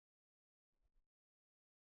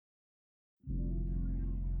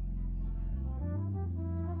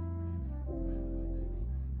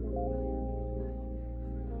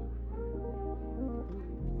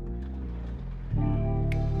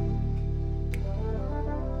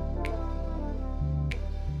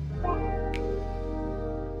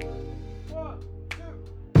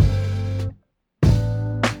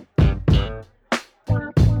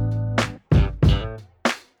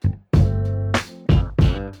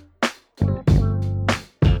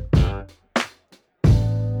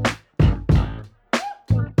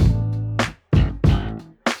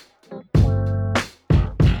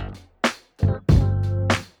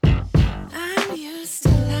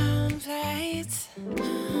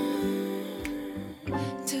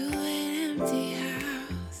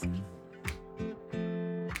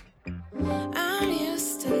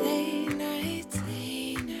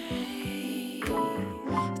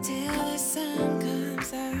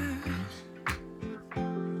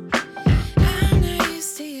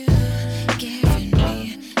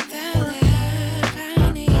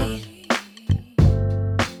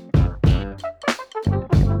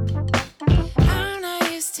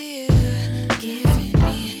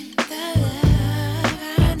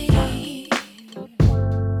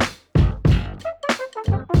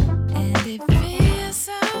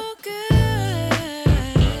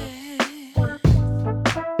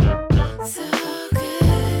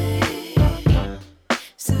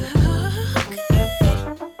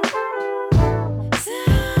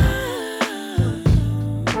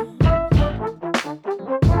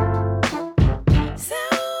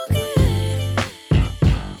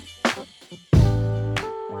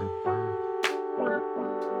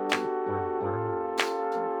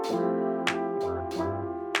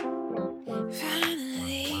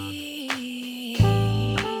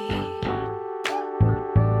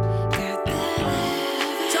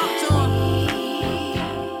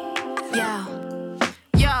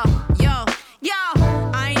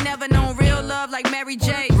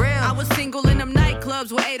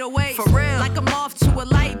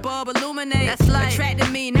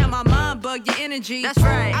bug your energy. That's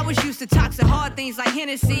right. I was used to toxic hard things like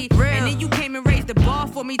Hennessy. Real. And then you came and raised the bar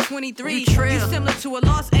for me 23. You trill. You similar to a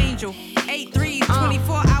lost angel. 8 threes,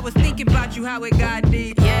 24 hours thinking about you, how it got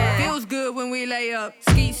deep. Yeah. Feels good when we lay up.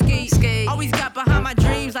 Ski, ski. Skate. Always got behind my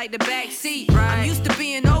dreams like the back seat. Right. I'm used to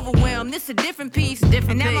being overwhelmed. This a different piece.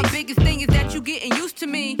 And now my biggest thing is that you getting used to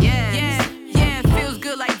me. Yes. Yeah, it feels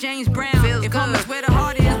good like James Brown. Feels if good. homies where the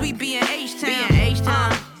heart is, we be in H-Town. Be in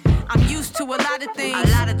H-Town. I'm used to a lot of things. A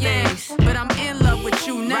lot of yeah, things. but I'm in love with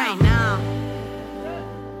you now. Right now.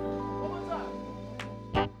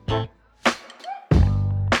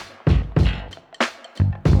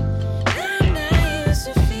 I'm not used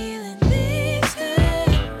to feeling this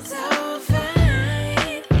good, so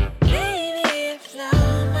fine. Baby, it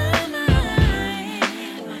blows my mind.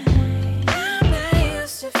 I'm not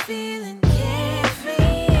used to feeling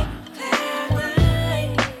carefree, cloud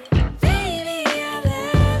nine. Baby, your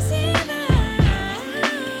love's divine.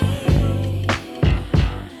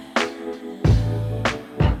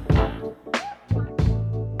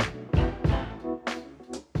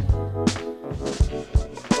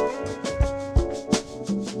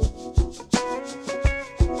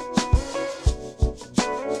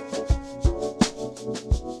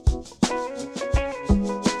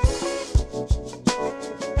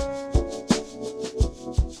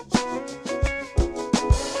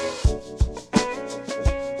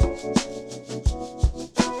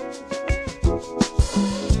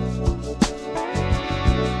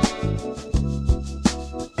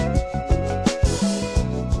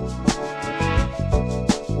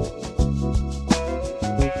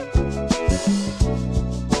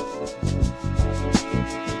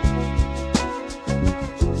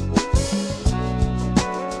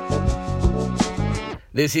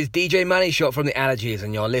 This is DJ Money Shot from the Allergies,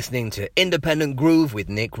 and you're listening to Independent Groove with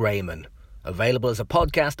Nick Raymond. Available as a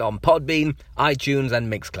podcast on Podbean, iTunes,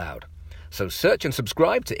 and Mixcloud. So search and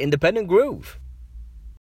subscribe to Independent Groove.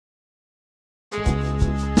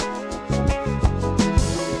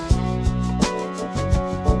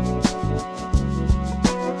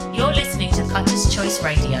 You're listening to Cutter's Choice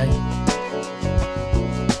Radio.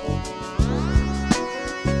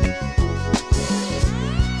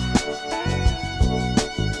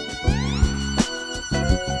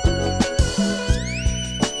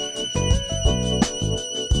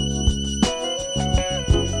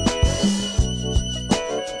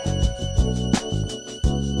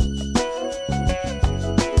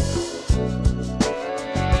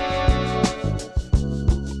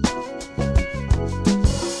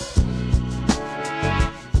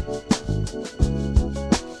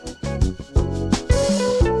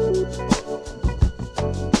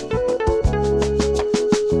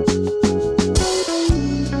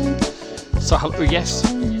 So hello, yes,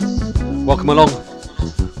 welcome along.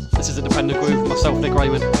 This is Independent Groove, myself Nick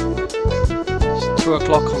Raymond. It's 2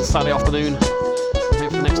 o'clock on Saturday afternoon. I'm here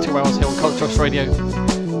for the next 2 hours here on Cutter's Choice Radio.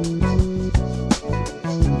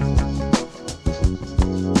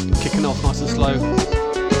 Kicking off nice and slow.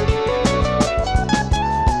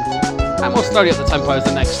 And more slowly at the tempo as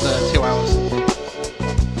the next 2 hours.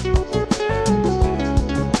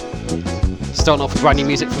 Starting off with brand new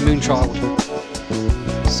music from Moonchild.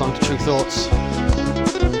 Song to True Thoughts.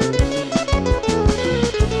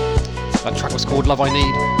 That track was called Love I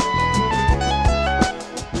Need.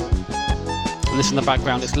 And this in the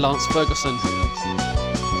background is Lance Ferguson,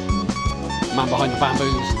 man behind the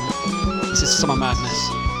Bamboos. This is Summer Madness.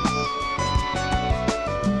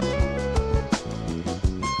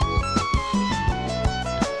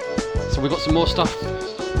 So we've got some more stuff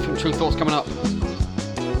from True Thoughts coming up.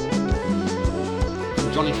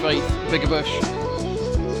 From Johnny Faith, Bigger Bush.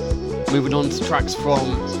 Moving on to tracks from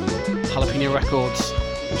Jalapeno Records,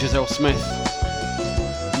 Giselle Smith,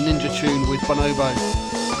 Ninja Tune with Bonobo,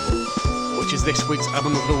 which is this week's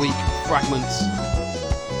album of the week, Fragments.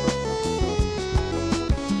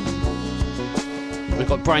 We've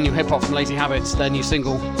got brand new hip hop from Lazy Habits, their new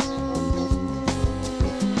single.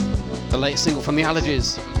 The latest single from the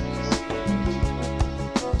Allergies.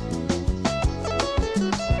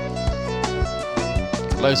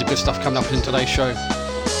 Loads of good stuff coming up in today's show.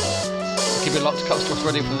 Keep it locked to Cutter's Choice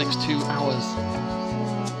Radio for the next 2 hours.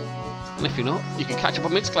 And if you're not, you can catch up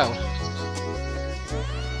on Mixcloud.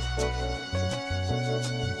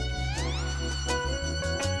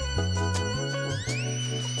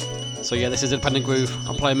 So yeah, this is Independent Groove.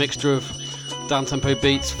 I play a mixture of down-tempo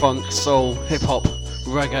beats, funk, soul, hip-hop,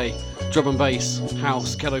 reggae, drum and bass,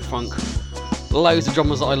 house, ghetto funk. Loads of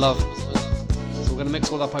genres that I love. So we're going to mix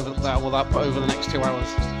all that up over the next 2 hours.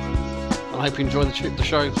 And I hope you enjoy the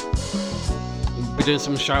show. We'll be doing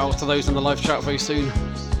some shout outs to those in the live chat very soon,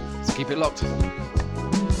 so keep it locked.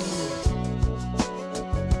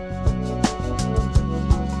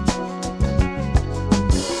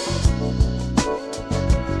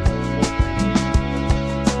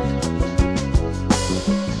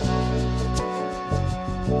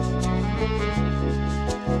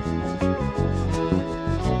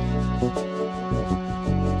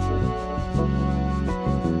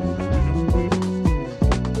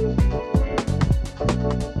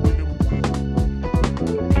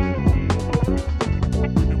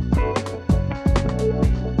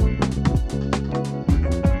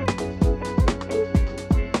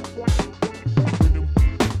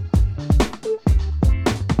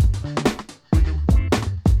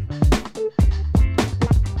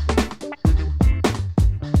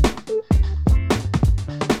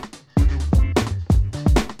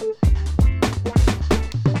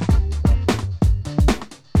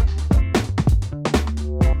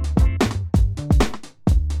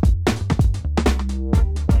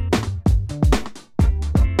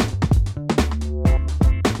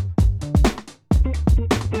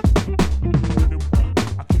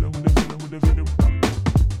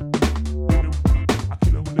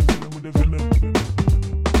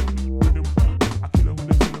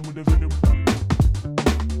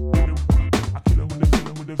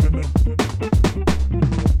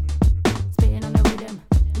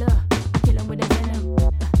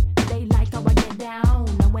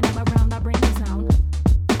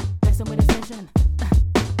 position.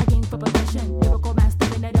 I came for progression, lyrical master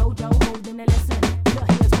in the dojo, holding a lesson. Look,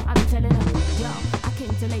 here's what I be telling them. Yo, I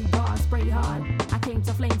came to lay bars, spray hard. I came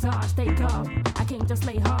to flame charge, take off. I came to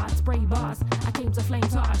slay hard, spray bars. I came to flame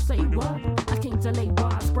charge, say what? I came to lay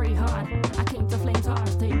bars, spray hard. I came to flame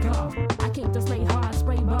charge, take off. I came to slay hard,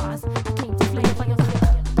 spray bars. I came to flame fire.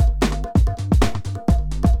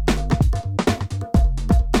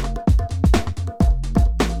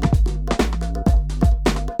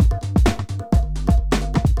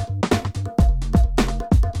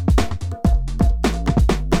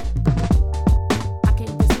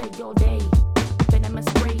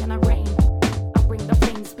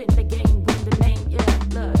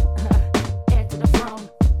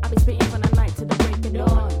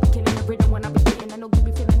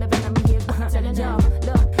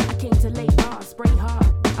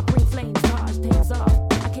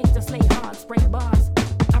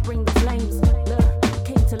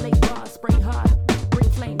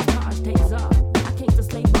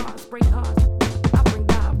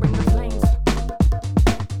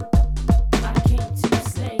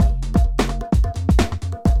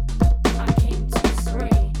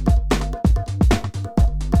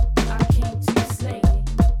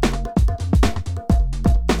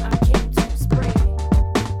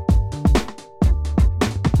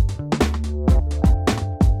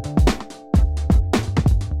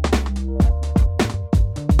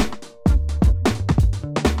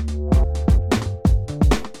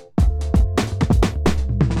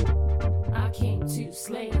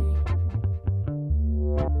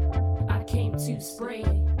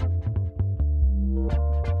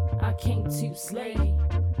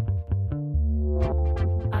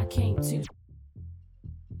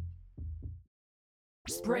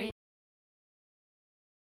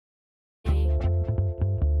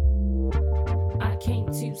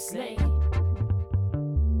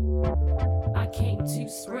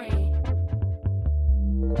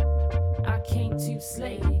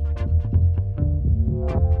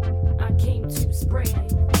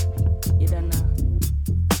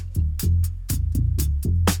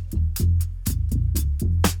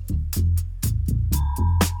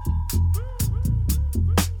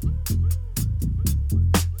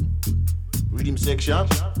 Section,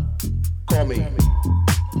 call me.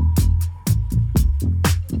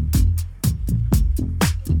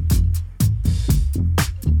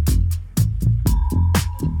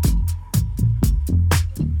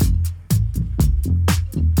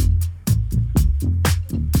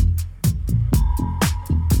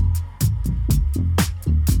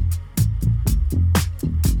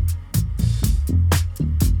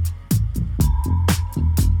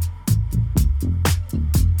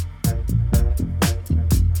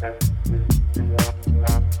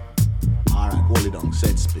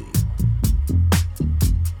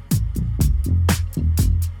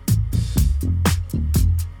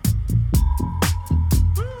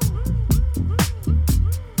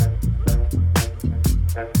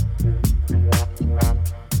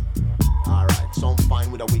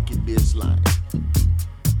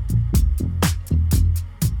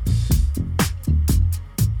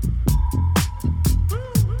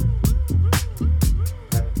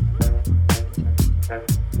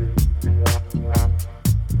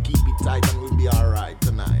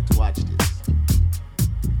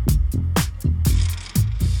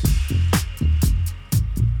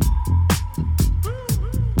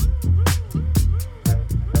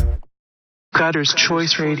 Cutter's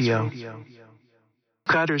Choice Radio.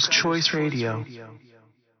 Cutter's Choice Radio.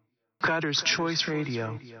 Cutter's Choice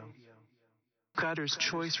Radio. Cutter's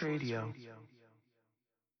Choice Radio.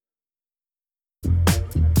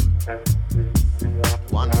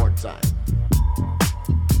 One more time.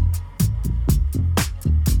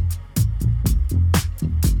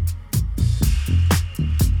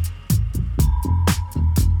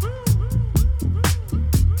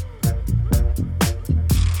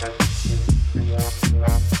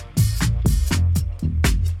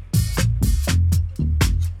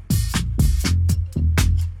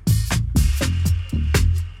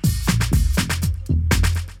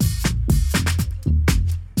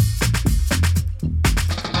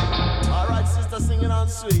 Sing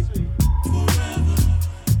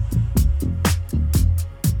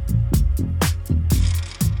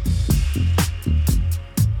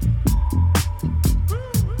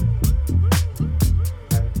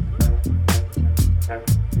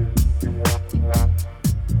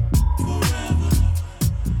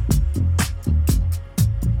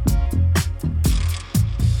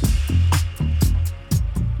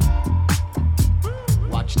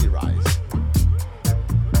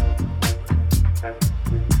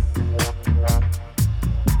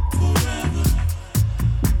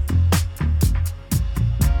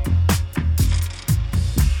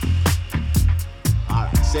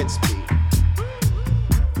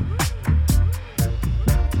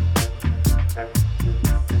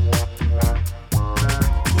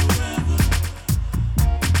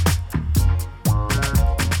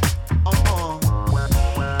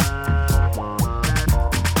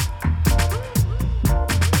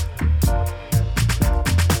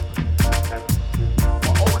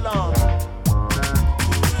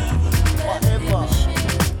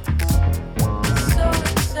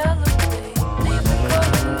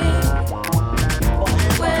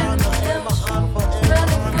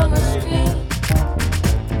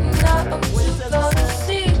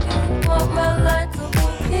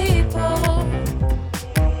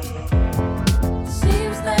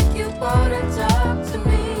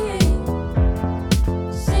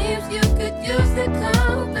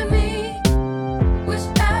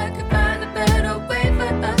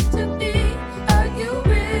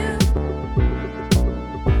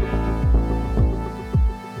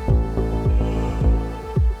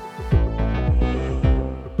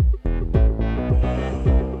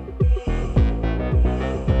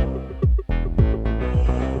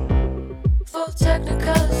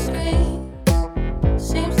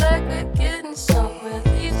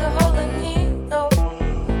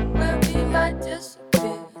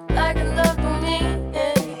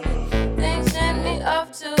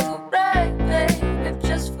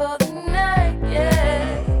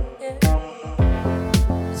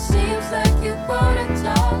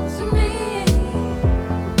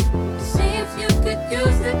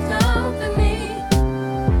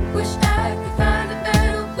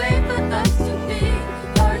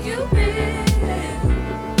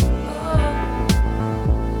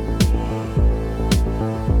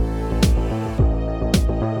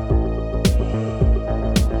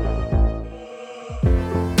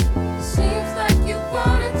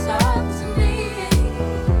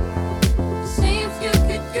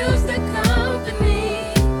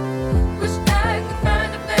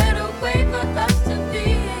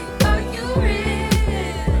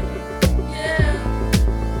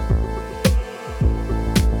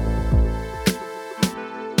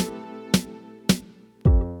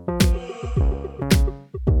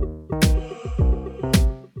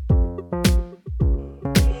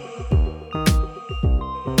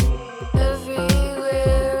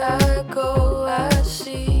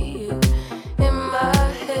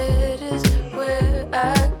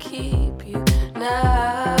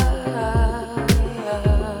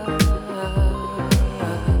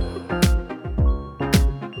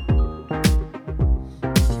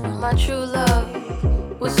my true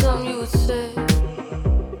love, what's something you would say?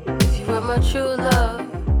 If you were my true love,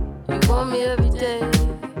 you want me every day.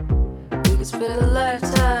 We could spend a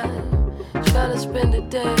lifetime trying to spend a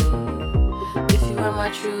day. If you were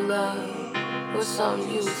my true love, what's something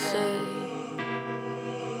you would say?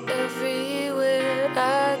 Everywhere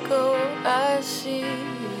I go, I see you.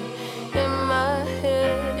 In my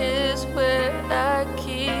head is where I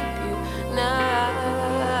keep you now.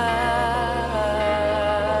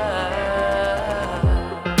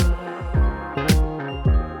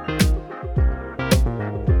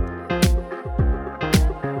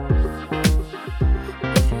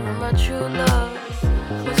 If you were my true love,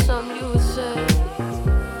 what's something you would say?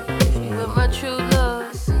 If you were my true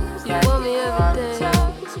love, you want me every day.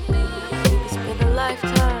 We could spend a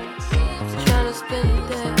lifetime trying to spend a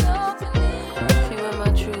day. If you were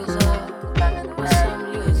my true love, what's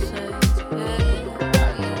something you would say?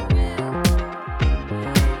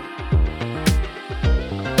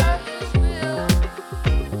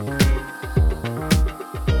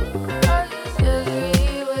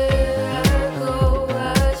 Everywhere I go, I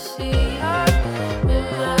see you. In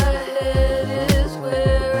my head is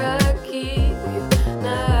where I keep you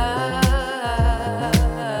now.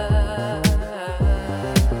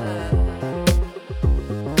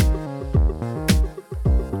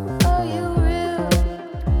 Are you real?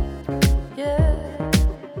 Yeah.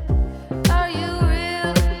 Are you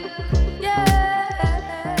real?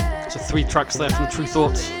 Yeah. So 3 tracks there from True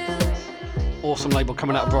Thoughts. Awesome label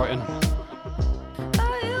coming out of Brighton.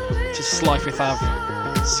 To Sly Fifth Ave,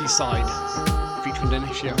 Seaside, featuring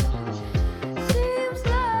Denisha.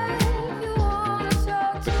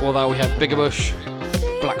 Before that we had Bigger Bush,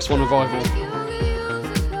 Black Swan Revival,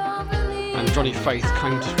 and Johnny Faith,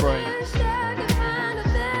 Claim to Spray.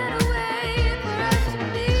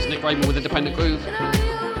 It's Nick Raymond with Independent Groove.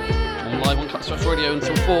 I'm live on Cutter's Choice Radio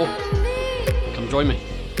until 4. Come join me.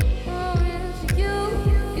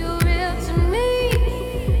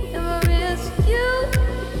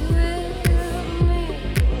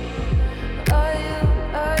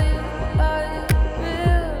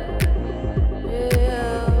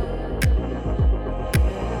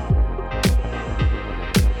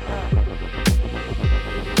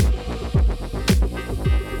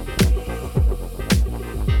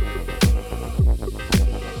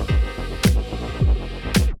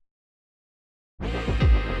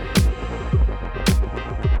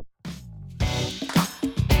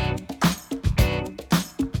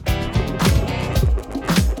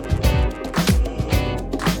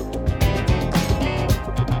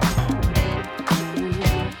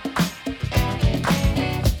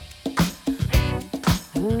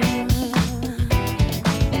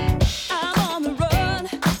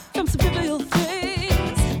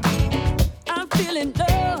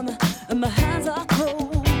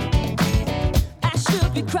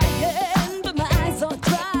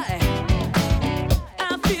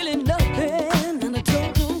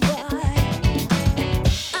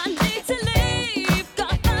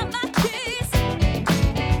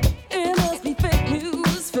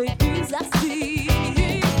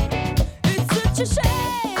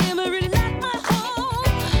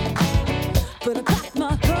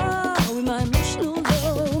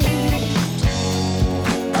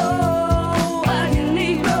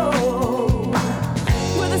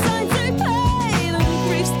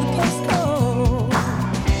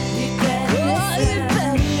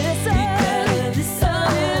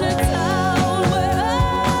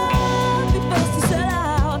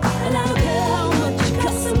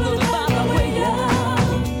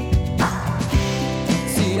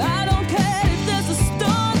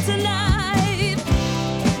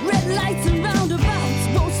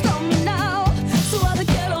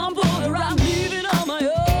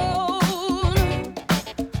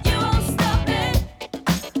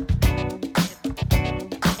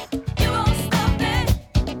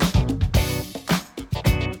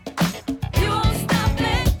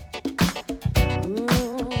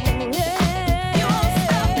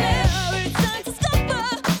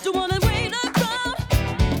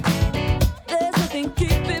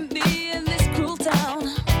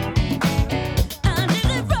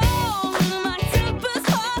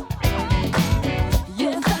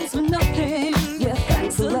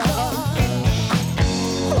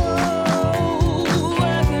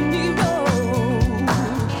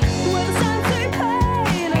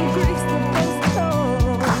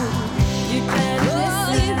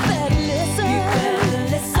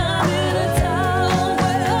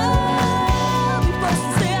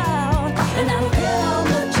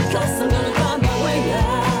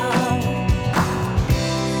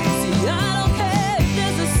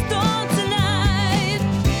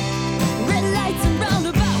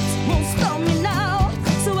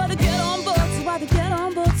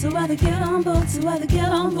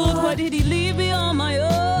 Or did he leave me on my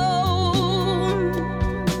own?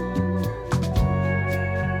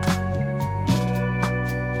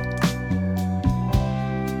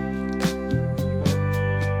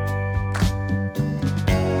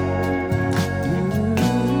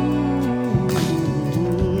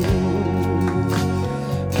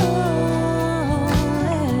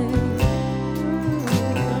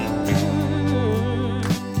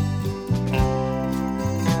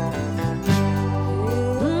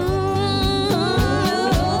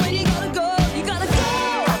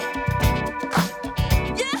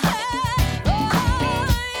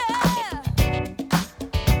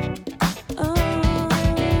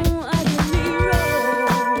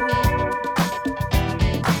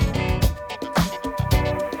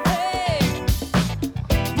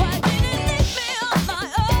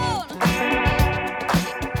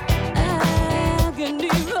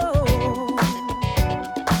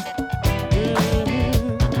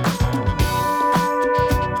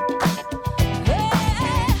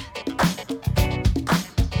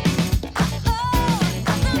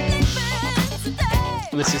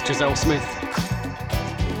 This is Giselle Smith.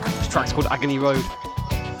 This track's called Agony Road.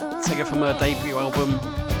 Taken from her debut album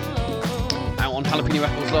out on Jalapeno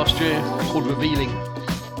Records last year, called Revealing.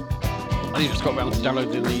 I only just got around to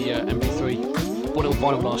downloading the MP3. Bought it on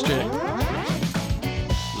vinyl last year.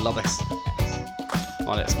 Love this.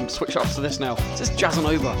 Right, let's switch up to this now. This is Jazz On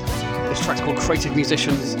Over. This track's called Creative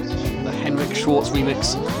Musicians, the Henrik Schwartz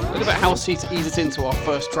remix. A little bit housey to ease it into our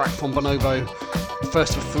first track from Bonobo,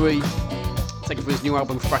 first of three. Taken from his new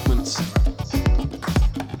album Fragments.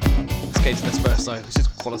 Let's get into this verse though, this is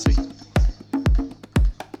quality.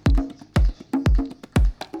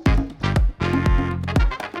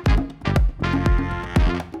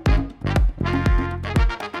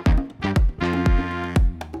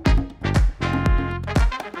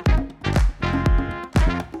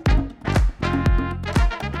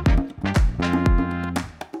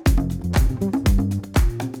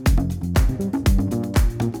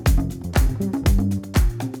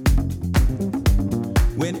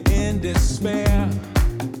 When in despair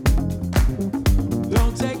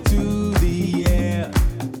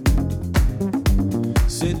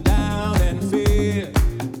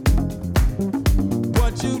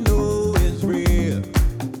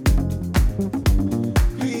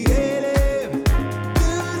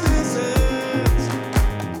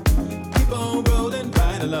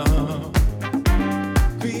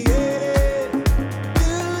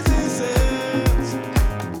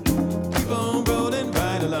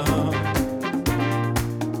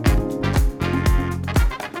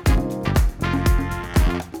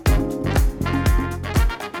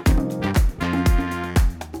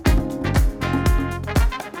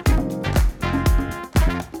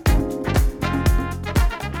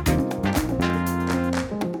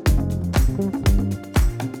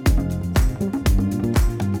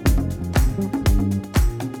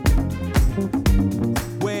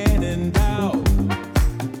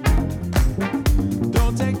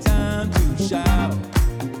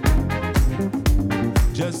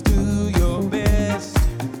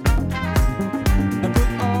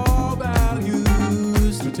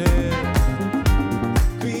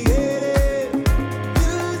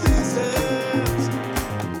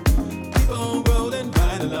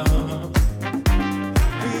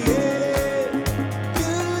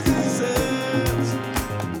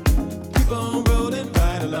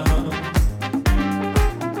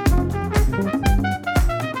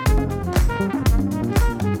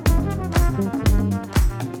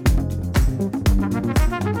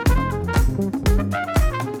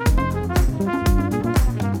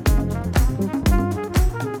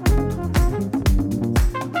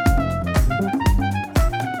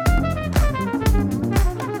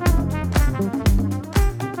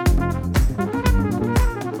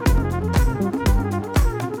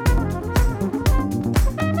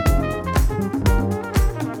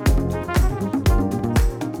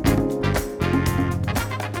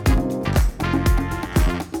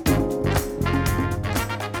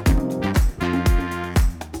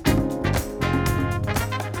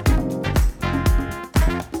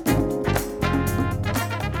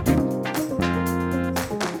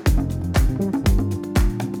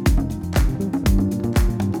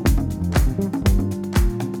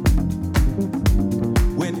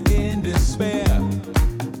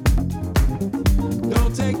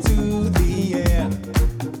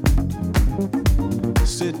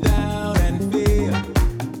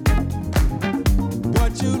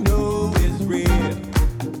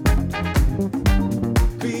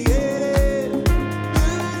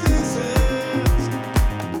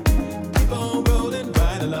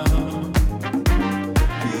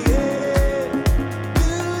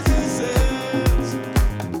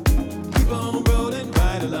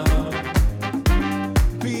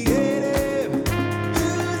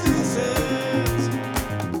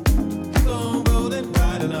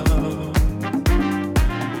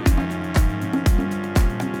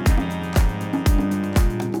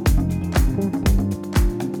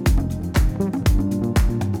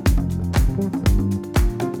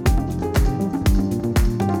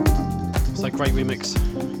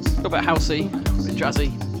bit housey, a bit jazzy.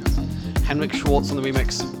 Henrik Schwartz on the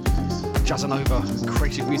remix. Jazzanova,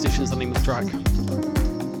 Creative Musicians, the name of the track.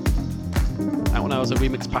 Out now as a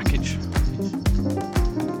remix package.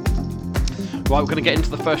 Right, we're going to get into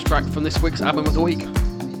the first track from this week's album of the week.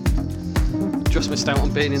 Just missed out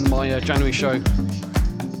on being in my January show,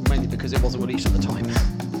 mainly because it wasn't released at the time.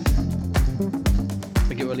 I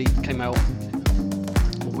think it really came out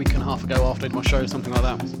a week and a half ago after I did my show, something like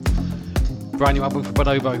that. Brand new album for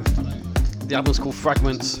Bonobo. The album's called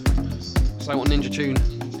Fragments. It's out on Ninja Tune.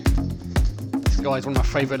 This guy's one of my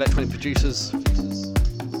favourite electronic producers.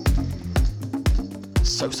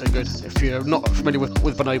 So good. If you're not familiar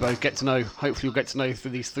with Bonobo, get to know. Hopefully you'll get to know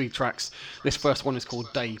through these 3 tracks. This first one is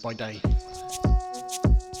called Day by Day.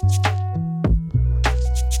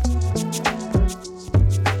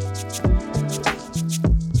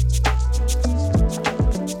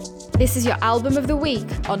 This is your album of the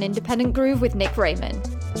week on Independent Groove with Nick Raymond.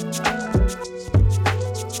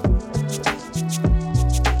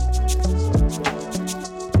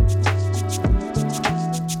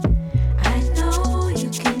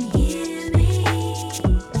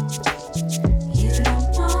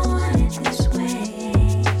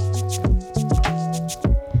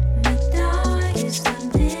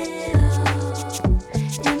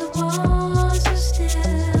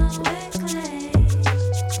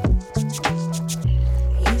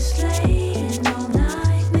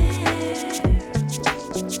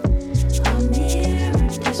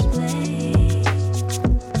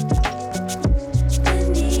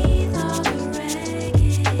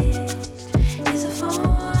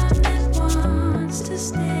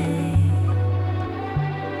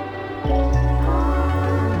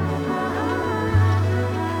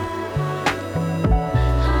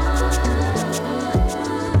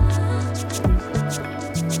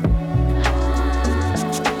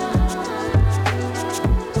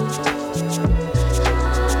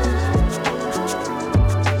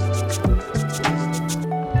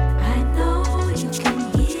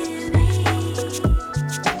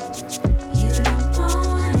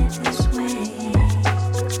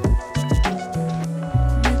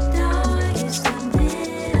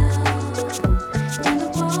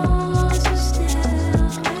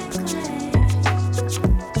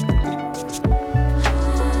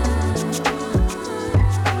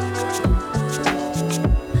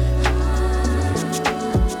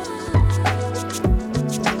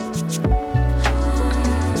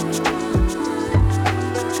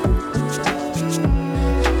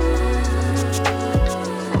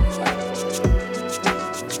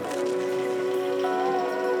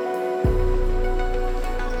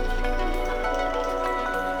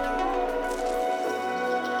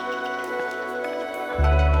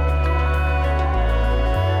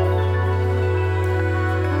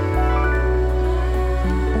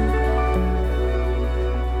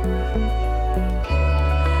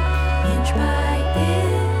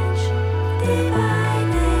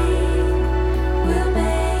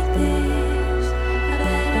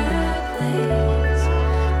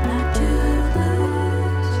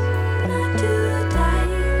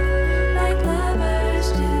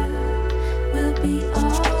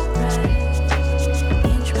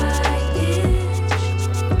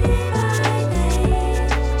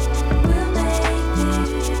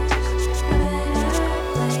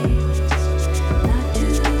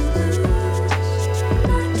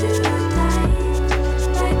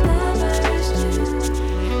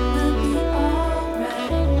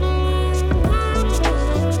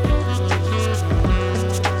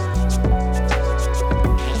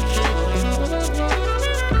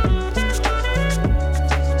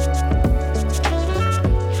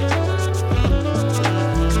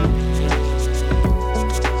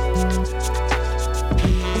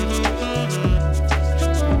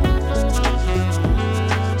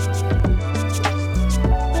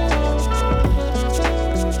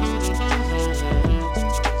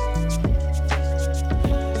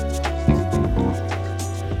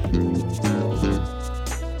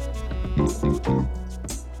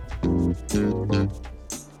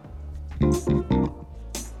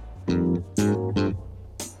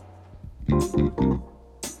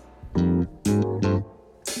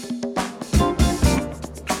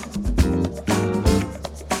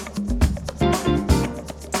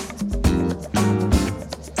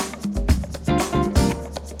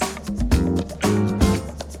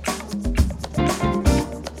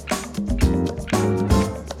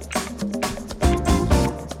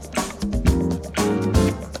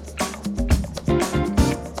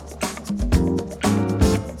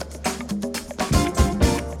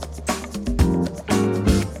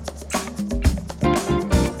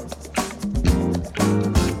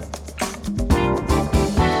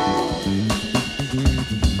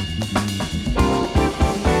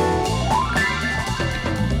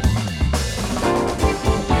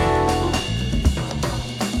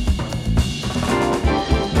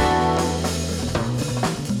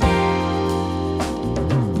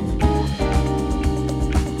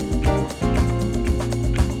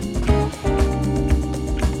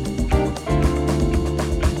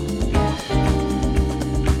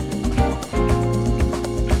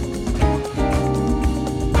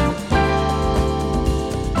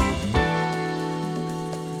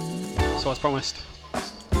 as promised.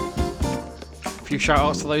 A few shout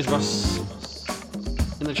outs to those of us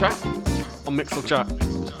in the chat, on Mixer chat.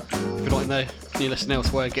 If you're not in there, you're listening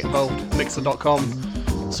elsewhere, get involved.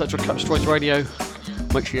 Mixer.com, search for Cutter's Choice Radio.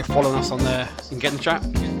 Make sure you're following us on there and get in the chat.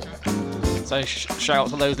 So shout out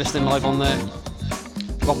to those listening live on there.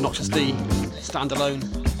 Rob Noxious D, Standalone,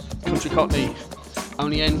 Country Cockney,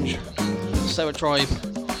 Only Eng, Sarah Tribe,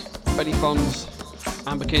 Benny Fonz,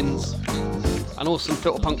 Amberkins, and also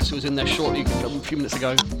Filter Punks who was in there shortly a few minutes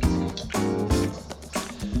ago.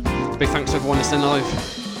 Big thanks to everyone listening live.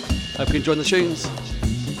 Hope you enjoyed the tunes.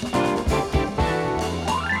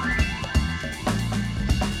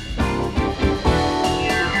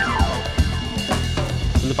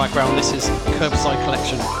 In the background, this is Curbside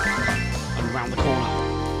Collection and Round the Corner.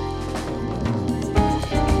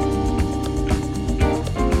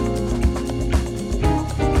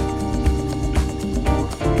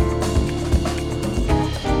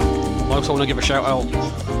 I also want to give a shout out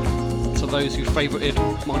to those who favourited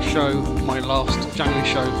my show, my last January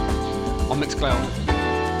show on Mixcloud.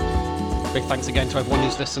 Big thanks again to everyone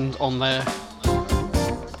who's listened on there.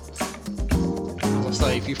 As I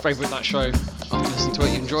say, if you favourite that show, after listening to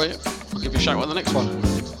it, you enjoy it, I'll give you a shout out on the next one.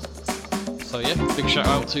 So yeah, big shout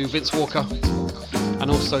out to Vince Walker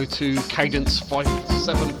and also to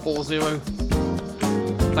Cadence5740.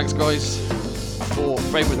 Thanks guys for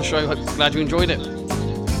favouring the show, glad you enjoyed it.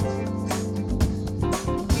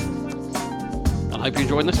 I hope you're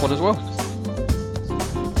enjoying this one as well.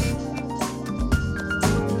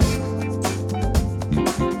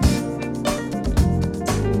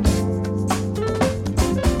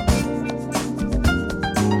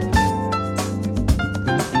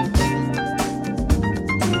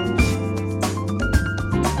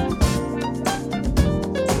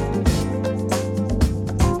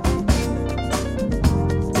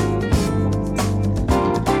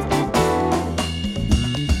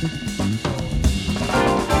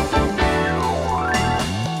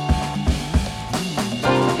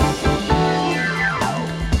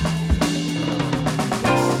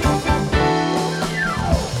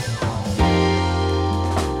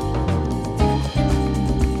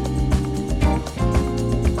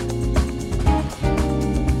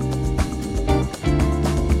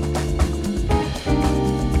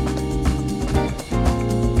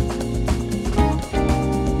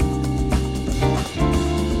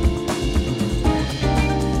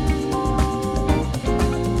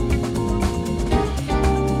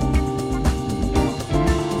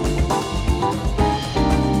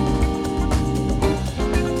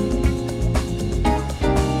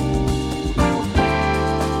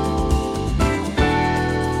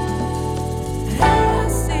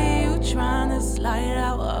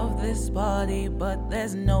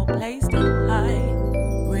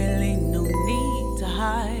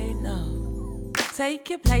 Take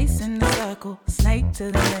your place in the circle, snake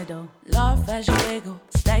to the middle. Laugh as you wiggle,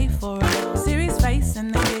 stay for a little. Serious face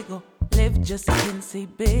and the giggle, live just a teensy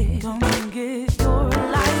bit. Come and get your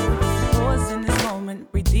life. Pause in this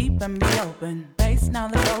moment, breathe deep and be open. Face now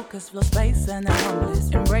the focus, flow space and the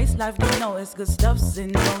homeless. Embrace life, you know it's good stuff's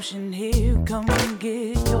in motion here. Come and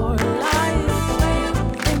get your life. Where you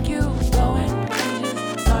think you going? We just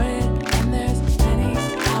started and there's many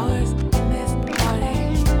hours in this party.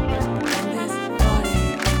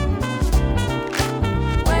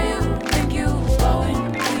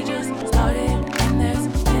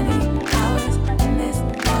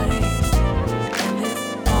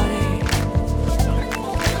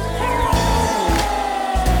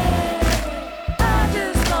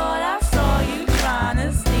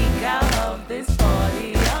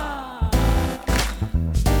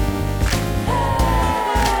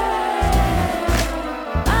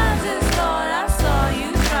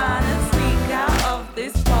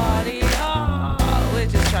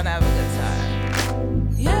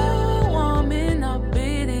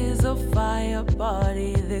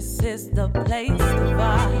 This is the place to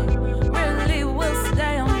vibe. Really will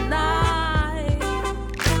stay all night.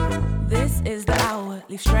 This is the hour.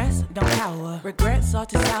 Leave stress, don't cower. Regrets are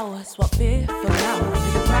too sour. Swap fear for power.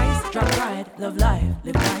 Pay the price, drop pride. Love life,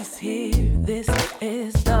 live nice here. This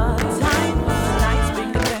is the time. Tonight's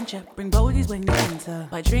bring adventure. Bring bodies when you enter.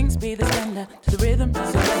 Buy drinks, be the spender. To the rhythm,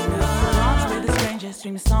 surrender. Dance with a stranger.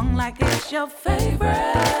 Stream a song like it's your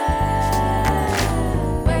favorite.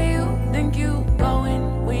 Where you think you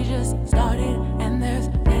going? We just started and there's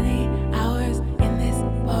many hours in this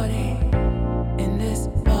party, in this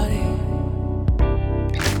party.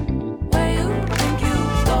 Where you think you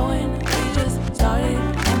going? We just started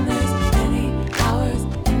and there's many hours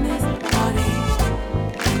in this party,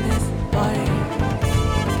 in this party.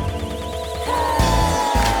 Hey.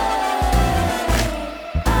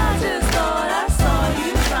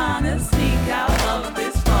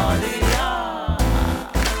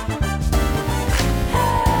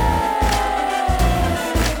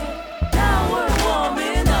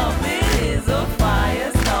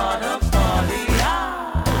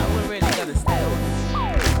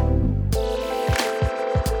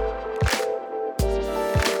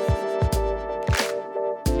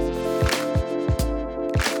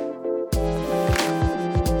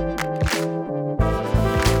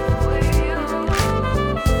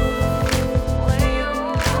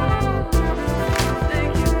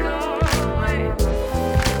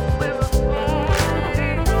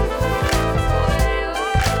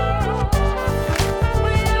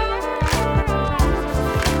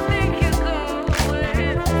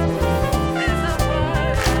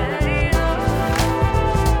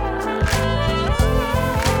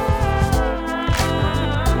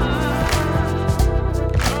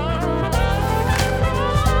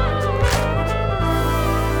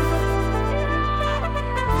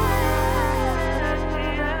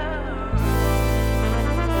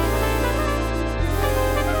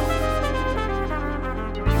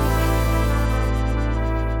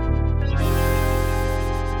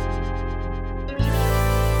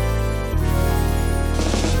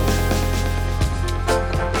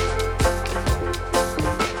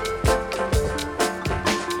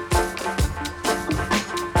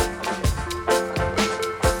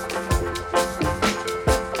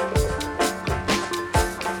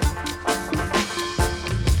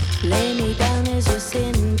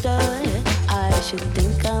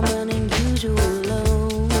 leaves you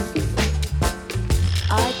alone.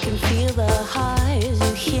 I can feel the highs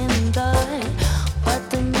you hinder, but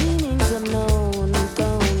the meanings unknown and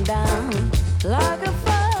thrown down like a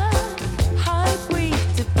fire. High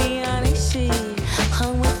breathe to be uneasy.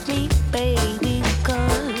 Hung with me, baby,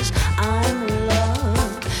 'cause I'm in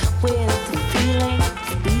love with the feeling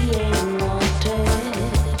of being wanted.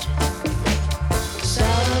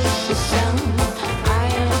 Sound to sound, I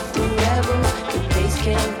am the rebel. The bass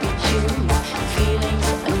can't be tuned. Feelings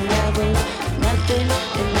unravel, nothing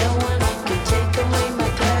and no one can take away my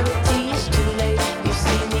clarity. It's too late, you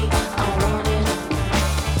see me, I want it.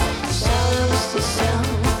 Sound to sound,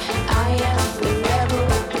 I am the rebel.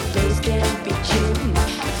 The bass can't be tuned.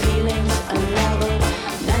 Feelings unravel,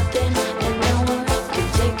 nothing and no one can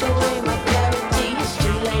take away my clarity. It's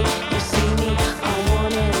too late, you see me, I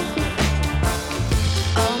want it.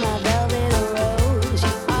 Oh my velvet rose,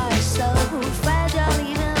 you are so fragile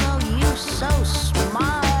even though you so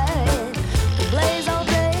smart. We blaze all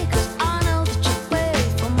day 'cause I know that you wait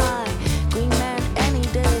for my green man any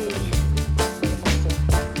day.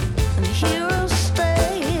 And heroes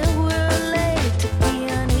stay, we're late to be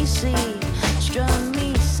uneasy. Strum me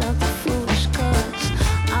something foolish 'cause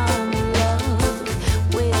I'm in love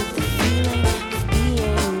with the feeling of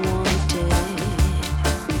being wanted.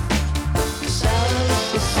 Sound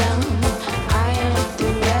to sound, I am the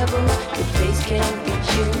rebel. The bass can't be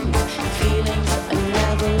tuned. Feelings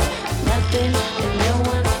unravel, nothing and no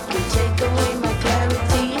one can take away my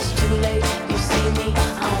clarity. It's too late, you see me,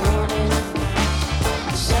 I want it.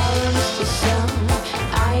 Sound to sound,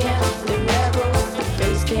 I am the rebel. The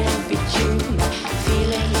bass can't be tuned.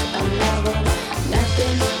 Feelings unravel,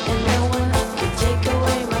 nothing and no one can take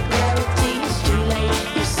away my clarity. It's too late,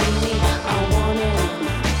 you see me, I want it.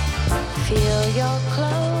 Feel your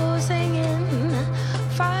closing in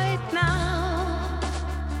right now,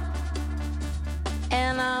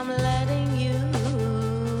 and I'm letting you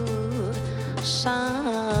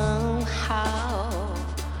somehow.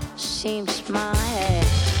 Seems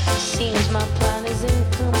my plan is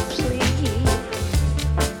incomplete.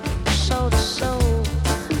 Soul to soul,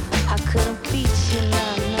 I couldn't beat you,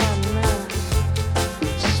 nah.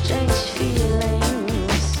 Strange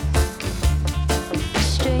feelings,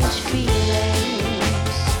 strange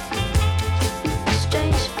feelings,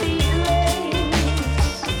 strange feelings,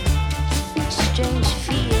 strange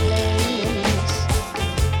feelings,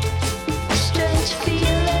 strange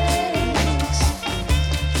feelings.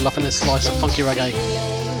 Loving this slice of funky reggae.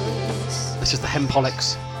 This is the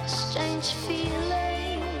Hempolics, Strange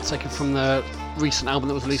feelings. taken from the recent album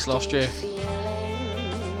that was released last year.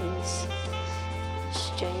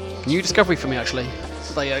 New discovery for me, actually.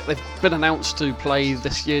 They've been announced to play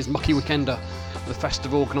this year's Mucky Weekender, the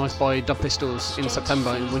festival organised by Dub Pistols in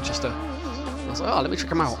September in Winchester. I was like, oh, let me check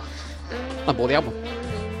them out. I bought the album.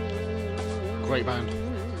 Great band.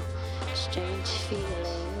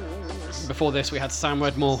 Before this, we had Sam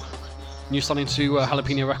Redmore, new signing to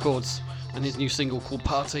Jalapeno Records, and his new single called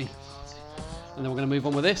Party. And then we're going to move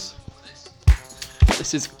on with this.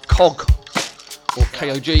 This is KOG, or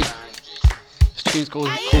KOG. This tune's called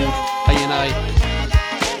A&A.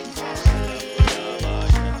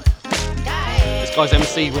 This guy's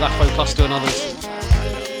MC with Afro Cluster and others.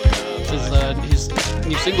 This is his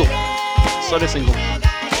new single, solo single.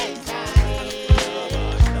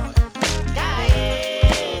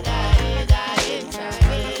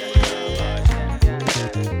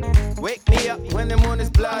 Wake me up when the moon is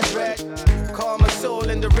blood red. Call my soul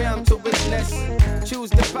in the realm to witness. Choose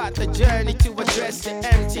the path, the journey to address the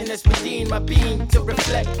emptiness within my being to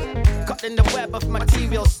reflect. Caught in the web of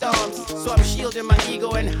material storms, so I'm shielding my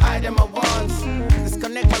ego and hiding my wants.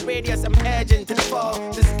 Disconnect my radius, I'm edging to the fall.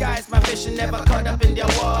 Disguise my vision, never caught up in their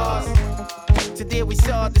walls. Today we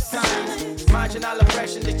saw the signs, marginal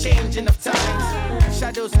oppression, the changing of times.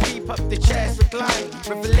 Shadows creep up the chest, recline.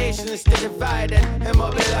 Revelation is to divide and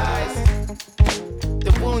immobilize.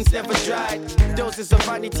 The wounds never dried. Doses of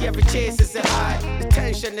vanity, every chase is a high. The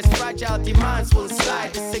tension is fragile, demands will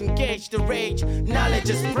slide. Disengage the rage, knowledge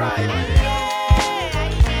is pride.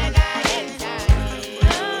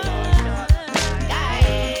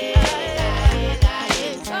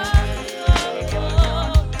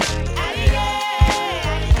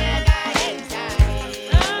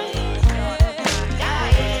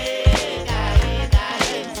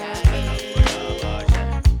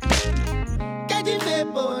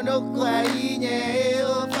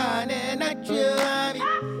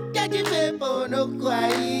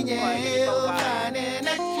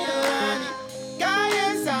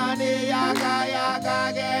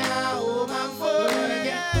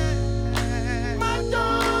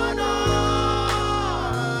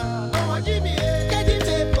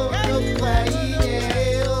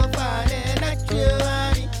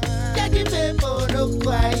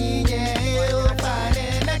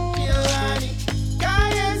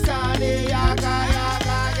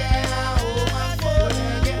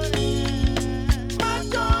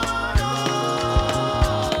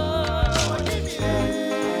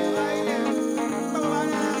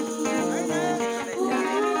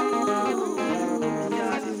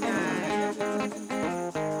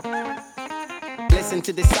 listen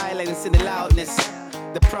to the silence and the loudness.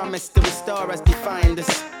 The promise to restore us defined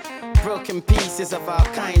us. Broken pieces of our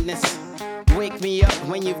kindness. Wake me up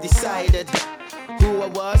when you've decided who I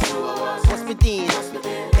was, what's within,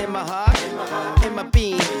 in my heart, in my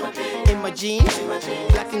being, in my jeans,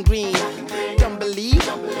 black and green. Don't believe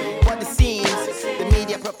what it seems. The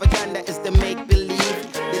media propaganda is the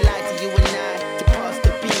make-believe. They lie to you and I to pass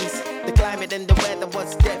the peace. The climate and the weather,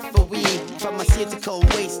 what's death for we? Pharmaceutical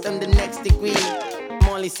waste on the next degree.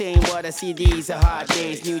 I'm only saying what I see, these are hard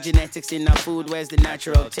days. New genetics in our food, where's the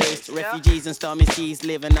natural taste? Refugees and stormy seas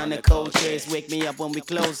living on a cold chase. Wake me up when we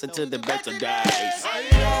closer to the better days.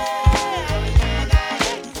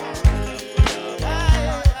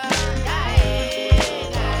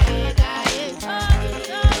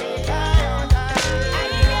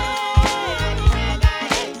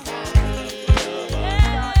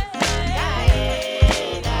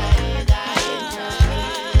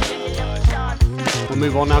 We'll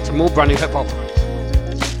move on now to more brand new hip hop.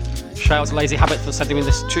 Shout out to Lazy Habits for sending me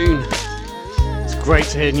this tune. It's great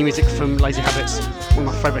to hear new music from Lazy Habits, one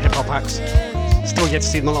of my favourite hip hop acts. Still yet to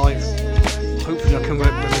see them live. Hopefully I can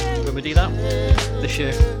remedy that this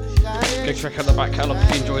year. Go check out the back catalogue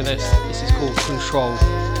if you enjoy this. This is called Control.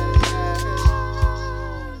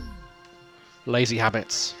 Lazy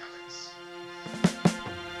Habits.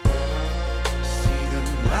 See the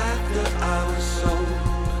life that I was sold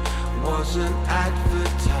wasn't advertised.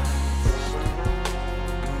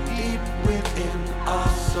 Deep within our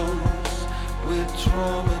souls, we're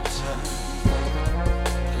traumatized.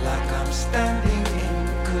 Like I'm standing in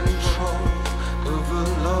control,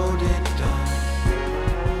 overloaded done.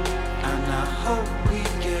 And I hope we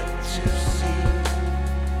get to see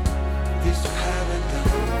this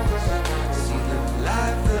paradise. See the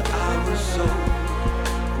life that I was sold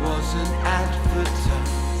wasn't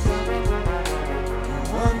advertised.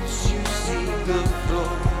 Once you see the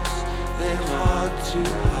flaws, they're hard to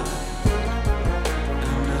hide.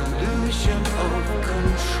 An illusion of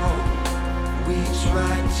control we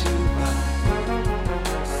try to buy.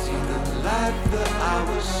 See the life that I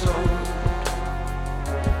was sold.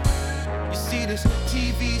 You see this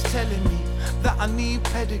TV's telling me that I need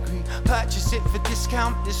pedigree. Purchase it for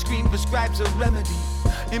discount, the screen prescribes a remedy.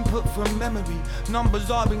 Input from memory, numbers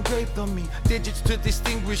are engraved on me. Digits to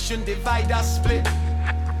distinguish and divide us, split.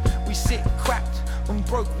 We sit cracked, when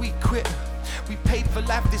broke we quit. We paid for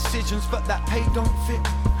life decisions, but that pay don't fit.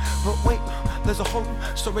 But wait, there's a hope,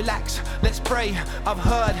 so relax, let's pray. I've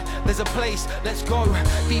heard there's a place, let's go,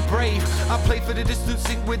 be brave. I play for the distance,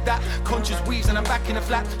 sync with that conscious weaves, and I'm back in the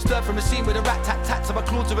flat, stirred from a scene with a rat tat tat. So I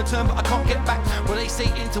claw to return, but I can't get back. Well, they say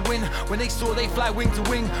in to win, when they saw they fly wing to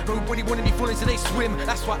wing. Nobody wanted me falling, so they swim.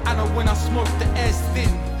 That's why I know when I smoke, the air's thin.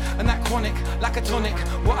 And that chronic, like a tonic,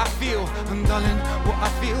 what I feel. And darling, what I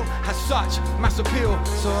feel has such mass appeal.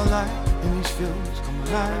 So I lie in these fields, come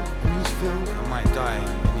alive in these fields. I might die in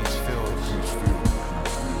these fields.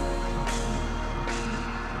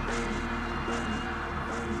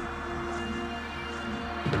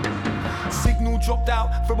 Signal dropped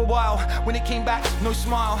out for a while. When it came back, no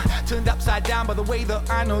smile. Turned upside down by the way that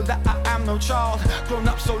I know that I am no child. Grown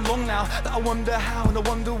up so long now that I wonder how and I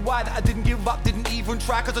wonder why that I didn't give up, didn't even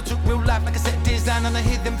try. Cause I took real life like a set design and I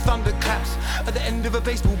hear them thunderclaps at the end of a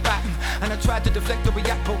baseball bat. And I tried to deflect or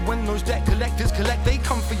react, but when those debt collectors collect, they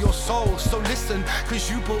come for your soul. So listen, cause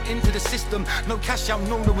you bought into the system. No cash out,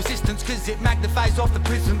 no resistance, cause it magnifies off the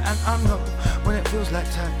prism. And I know when it feels like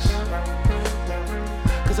tax,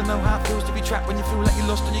 cause I know how it feels to be trapped when you feel like you're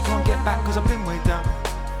lost and you can't get back. Cause I've been way down,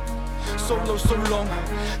 so low, so long.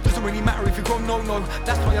 Doesn't really matter if you go no.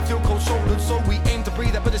 That's why I feel cold shouldered. So we aim to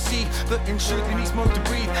breathe out by the sea, but insurely need smoke to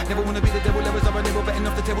breathe. Never wanna be the devil, levels are unable, betting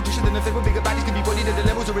off the table. Just shouldn't if they were bigger baddies can be bodied at the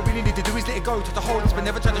levels. All we really need to do is let it go. To the whole, it's been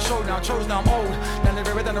never trying to show. Now I chose, now I'm old. Now they're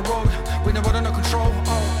better down the road. We never under control.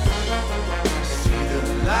 See the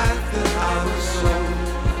life that I was sold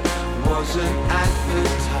wasn't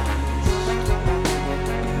advertised.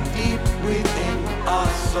 Deep within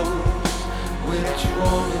our souls, we're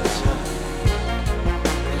traumatized.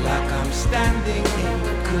 Like I'm standing in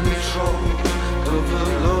control,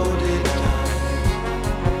 overloaded down.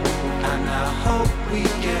 And I hope we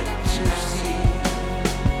get to see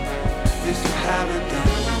this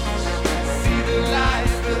paradise. See the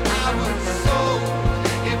life that I was sold,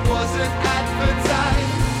 it wasn't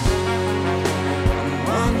advertised. And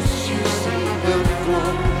once you see the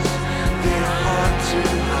flaws, they're hard to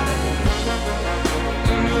hide.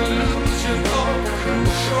 An illusion of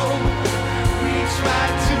control we try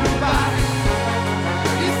to buy.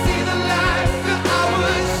 You see the life that I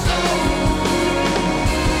was sold.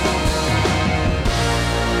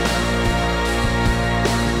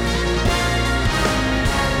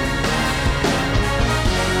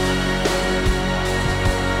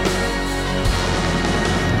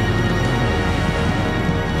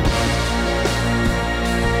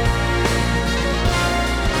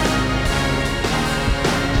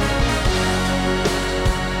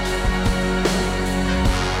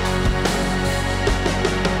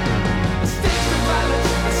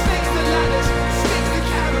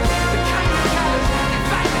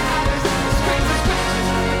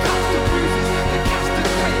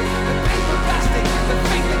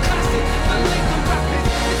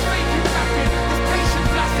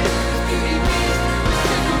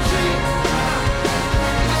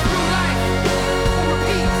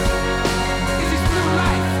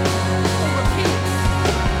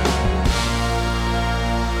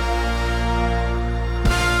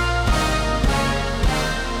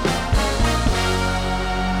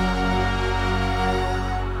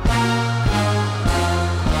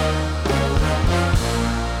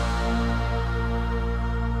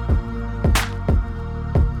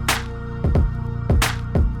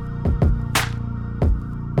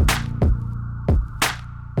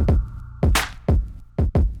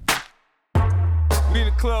 Be in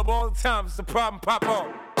the club all the time, it's a problem, pop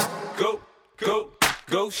on.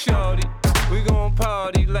 Go, shorty. We gon'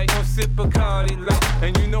 party like gon' sip Bacardi like,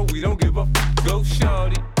 and you know we don't give up. Go,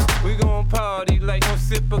 shorty. We gon' party like gon'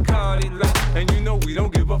 sip Bacardi like, and you know we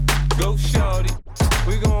don't give up. Go, shorty.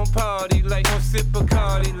 We gon' party like gon' sip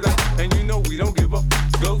Bacardi like, and you know we don't give up.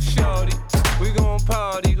 Go, shorty. We gon'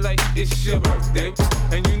 party like it's your birthday,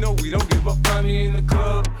 and you know we don't give up. Find me in the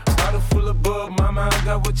club, bottle full of bug. Mama, I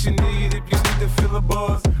got what you need if you need to fill a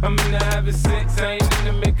buzz. I'm into having sex, I ain't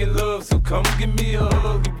into making love, so come give me a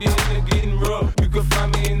hug if you're into getting rough. You can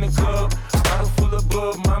find me in the club, bottle full of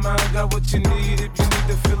bug. Mama, I got what you need if you need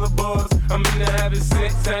to fill a buzz. I'm into having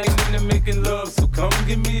sex, I ain't into making love, so come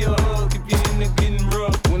give me a hug if you're into getting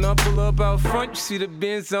rough. When I pull up out front, you see the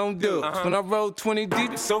Benz on dub. When I roll 20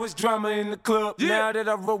 deep, so it's drama in the club. Now that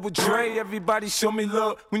I roll with Dre, everybody show me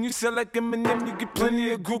love. When you sell like Eminem, you get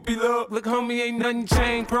plenty of groupie love. Look, homie, ain't nothing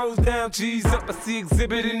changed. Pros down, G's up. I see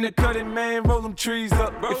exhibit in the cutting, man. Roll them trees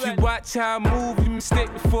up. If you watch how I move, you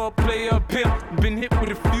mistake before I play up pimp. Been hit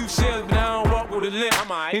with a few shells, but I don't walk with a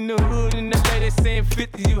limp. In the hood, in LA, they saying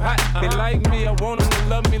 50, you hot. They like me, I want them to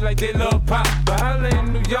love me like they love pop. But holla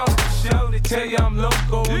in New York, show, they tell you I'm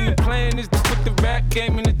local. And the plan is to put the rap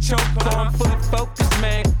game in the choke. So I'm fully focused,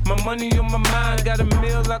 man. My money on my mind, got a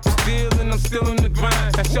meal out the deal, and I'm still in the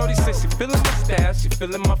grind. Now shorty says she feeling my style, she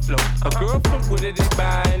feeling my flow. A girl from Wooded, they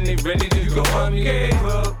buy and they ready to go. I'm in the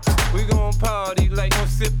club, we gon' party like gon'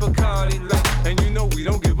 sip Bacardi like, and you know we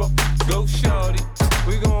don't give up. Go shorty,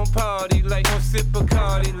 we gon' party like gon' sip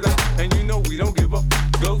Bacardi like, and you know we don't give up.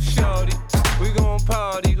 Go shorty, we gon'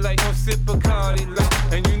 party like gon' sip Bacardi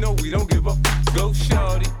like, and you know we don't give up. Go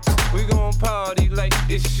shorty, we gon' party like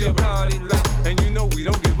it's your party like, and you know we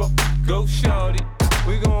don't give up. Go shorty,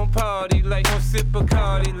 we gon' party like gon' sip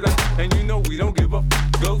Bacardi like, and you know we don't give up.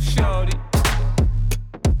 Go shorty.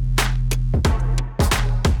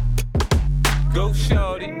 Go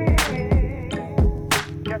shorty.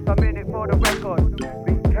 Guess I'm in it for the record.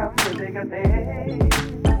 Become the bigger thing.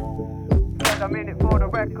 Guess I'm in it for the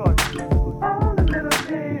record. All the little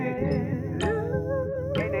things.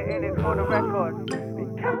 In it for the record.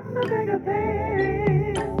 Become the bigger thing.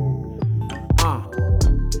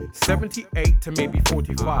 78 to maybe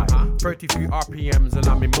 45, 33 RPMs and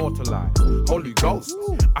I'm immortalized. Holy Ghost,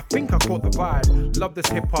 I think I caught the vibe. Love this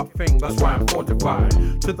hip hop thing, that's why I'm fortified.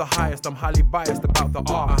 To the highest, I'm highly biased about the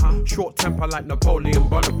art. Short temper like Napoleon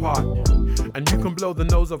Bonaparte. And you can blow the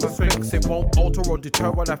nose of a sphinx, it won't alter or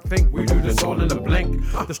deter what I think. We do this all in a blink.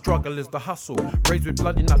 The struggle is the hustle. Raised with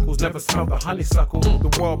bloody knuckles, never smell the honeysuckle.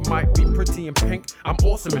 The world might be pretty in pink, I'm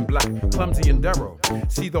awesome in black, clumsy in Darrow.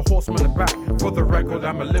 See the horseman in the back. For the record,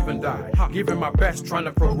 I'm a living die. Giving my best, trying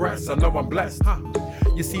to progress, I know I'm blessed.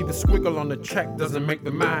 You see the squiggle on the check doesn't make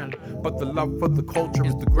the man, but the love for the culture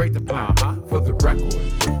is the greater plan. For the record.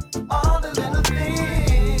 All the little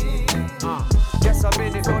things. Yes, I'm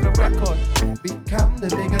in it for the record. Become the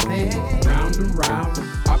bigger thing. Round and round,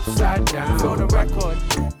 upside down. For the record.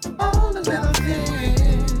 All the little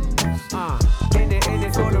things. In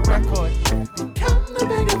it for the record. Become the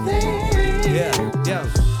bigger thing. Yeah.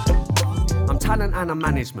 I'm talent and I'm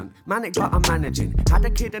management. Manic but I'm managing. Had a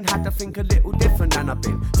kid and had to think a little different than I've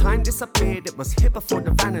been. Time disappeared, it was here before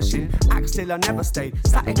the vanishing. Act still I never stayed,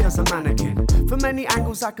 static as a mannequin. From many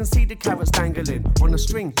angles I can see the carrots dangling. On a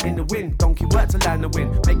string, in the wind, donkey work to land the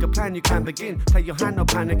win. Make a plan, you can begin. Play your hand, no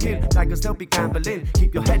panicking. Daggers, they'll be gambling.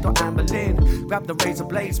 Keep your head or ambling. Grab the razor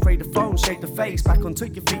blade, spray the phone, shake the face. Back onto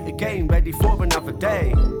your feet again, ready for another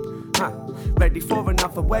day. Ready for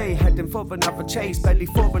another way, heading for another chase, belly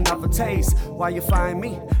for another taste. Why you find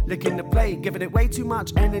me licking the plate, giving it way too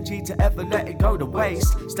much energy to ever let it go to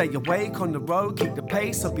waste. Stay awake on the road, keep the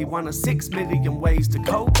pace. I'll be one of 6 million ways to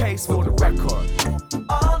cold case for the record.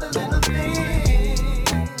 All the little things.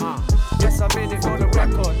 Yes, I'm in it for the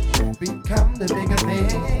record. Become the bigger thing.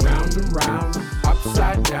 Round and round,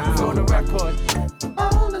 upside down. For the record.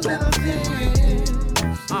 All the little things.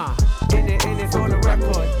 In it for the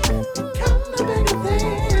record. Become the bigger thing.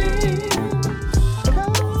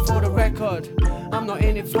 For the record. I'm not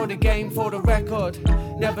in it for the game, for the record.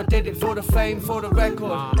 Never did it for the fame, for the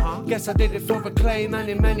record. Guess I did it for acclaim, and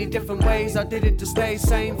in many different ways I did it to stay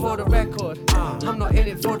sane, for the record. I'm not in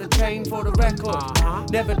it for the chain, for the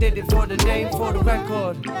record. Never did it for the name, for the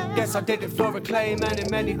record. Guess I did it for acclaim, and in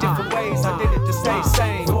many different ways I did it to stay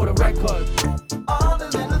sane, for the record. All the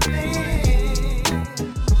little things.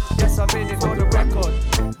 Yes, I'm in it for the record.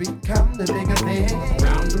 Become the bigger thing.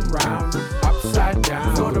 Round and round, upside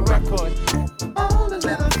down. For the record. All the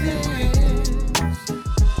little things.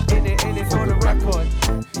 In it for the record.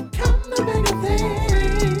 Become the bigger thing.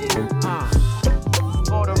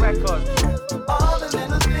 For the record. All the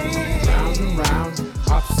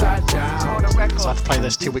I had to play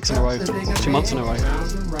this 2 weeks in a row, 2 months in a row.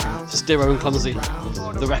 Stiro and Clumsy,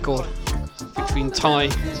 The Record, featuring Ty.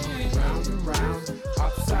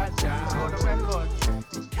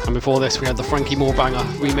 And before this we had the Frankie Moore banger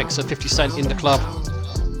remix of 50 Cent in the Club.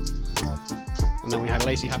 And then we had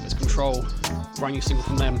Lazy Habits Control, brand new single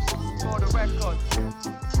from them,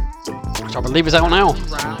 which I believe is out now.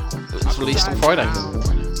 It was released on Friday.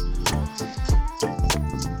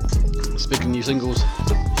 Speaking of new singles,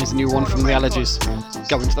 here's a new one from The Allergies,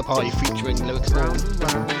 Going to the Party, featuring Lyric Spawn.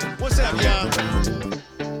 What's up, y'all?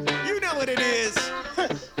 You know what it is.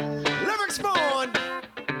 Lyric Spawn.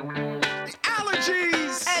 The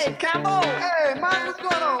Allergies. Hey, Cambo. Hey, man, what's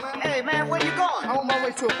going on, man? Hey, man, where you going? I'm on my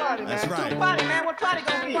way to a party, man. That's right. To a party, man. What party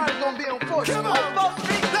gonna be? Party gonna be on 4th Street. Come on, 4th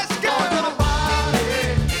Street. Let's go. Going to the party.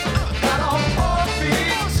 Got on 4th Street.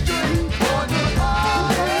 4th Street. Going to the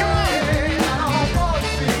party. Got on 4th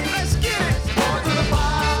Street. Let's get it. Going to the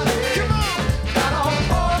party. Come on. Got on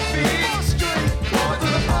 4th Street. 4th Street. Going to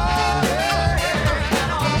the party. Got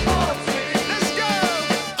on 4th Street. Let's go.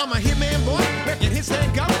 I'm a hitman boy, making hits that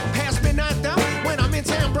go. Pass midnight though, when I'm in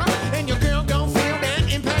town, bro. And your girl gon' feel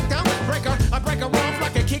that impact though. I break her off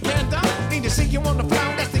like a Kit Kat though. Need to see you on the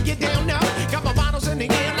floor, that's to get down now. Got my bottles in the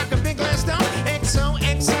air like a big glass though. XO,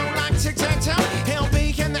 like tic-tac-toe.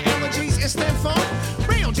 LB, can the Allergies stand for?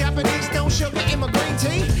 Real Japanese, no sugar in my green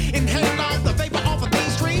tea. Inhale all the vapor off of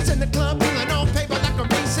these trees. In the club, peeling off paper like a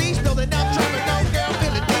Reese's. Building up, dropping no girl,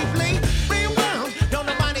 feeling deeply. Real world, don't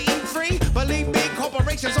nobody eat free. Believe me,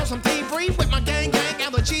 corporations on some thievery. With my gang,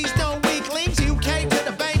 Allergies, no weaklings. UK to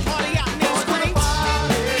the Bay, party out in these streets.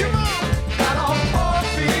 Come on. Got on 4th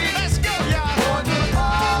Street. Let's go, y'all. Going to the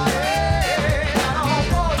party. Got on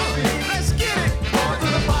 4th Street. Let's get it. Going to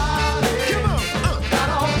the party. Come on. Got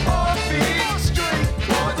on 4th Street. 4th Street.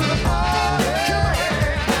 Going to the party. Come on.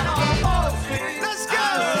 Got on 4th Street. Let's go.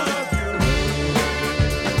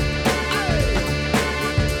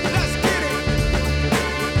 Let's get it.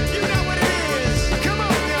 You know what it is. Come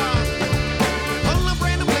on, y'all. Pull up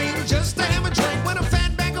randomly just to have a drink with a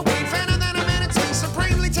fat bag of weed, fatter than a manatee.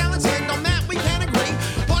 Supremely talented, on that we can agree.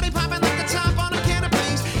 Party popping like a top on a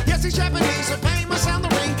canopies. Yes, he's Japanese, so pay my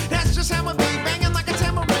salary. That's just how it be, banging like a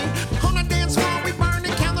tambourine. On a dance floor, we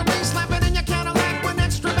burning calories, slapping in your Cadillac with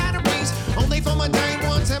extra batteries. Only for my day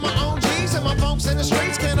ones and my OGs, and my folks in the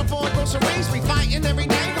streets can't afford groceries. We fighting every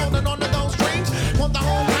day, holding on to those dreams. Want the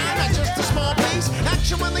whole pie, not just a small piece.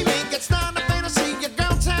 Actually, me, it's not a fantasy. Your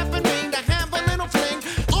girl tapping me to have a little fling.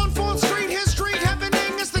 On 4th Street, his street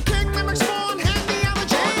happening. It's the King Lyric Spawn, and the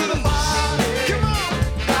Allergies. Going to the party. Come on.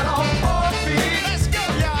 Got on 4th Street. Let's go,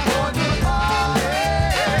 y'all. Going to the party.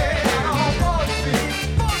 Got on 4th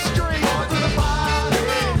Street. 4th Street. Going to the party.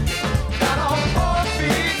 Got on 4th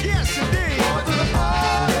Street. Yes, indeed. Going to the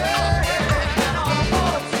party. Got on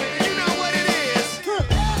 4th Street. You know what it is.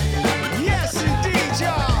 Yes, indeed,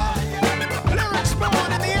 y'all. Lyric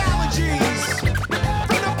Spawn and the Allergies.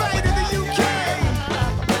 From the Bay to the UK.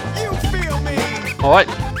 You feel me? Alright,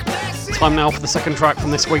 That's it. time now for the second track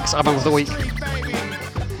from this week's Album of the Week. Baby.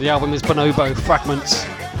 The album is Bonobo, Fragments.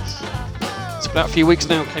 It's been out a few weeks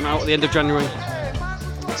now, it came out at the end of January.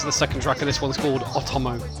 This is the second track, and this one's called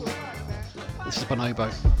Otomo. This is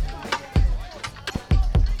Bonobo.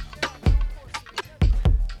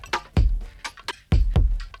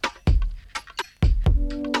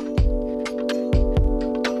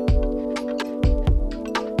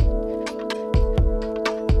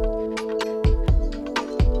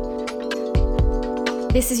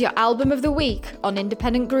 This is your Album of the Week on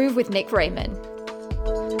Independent Groove with Nick Raymond.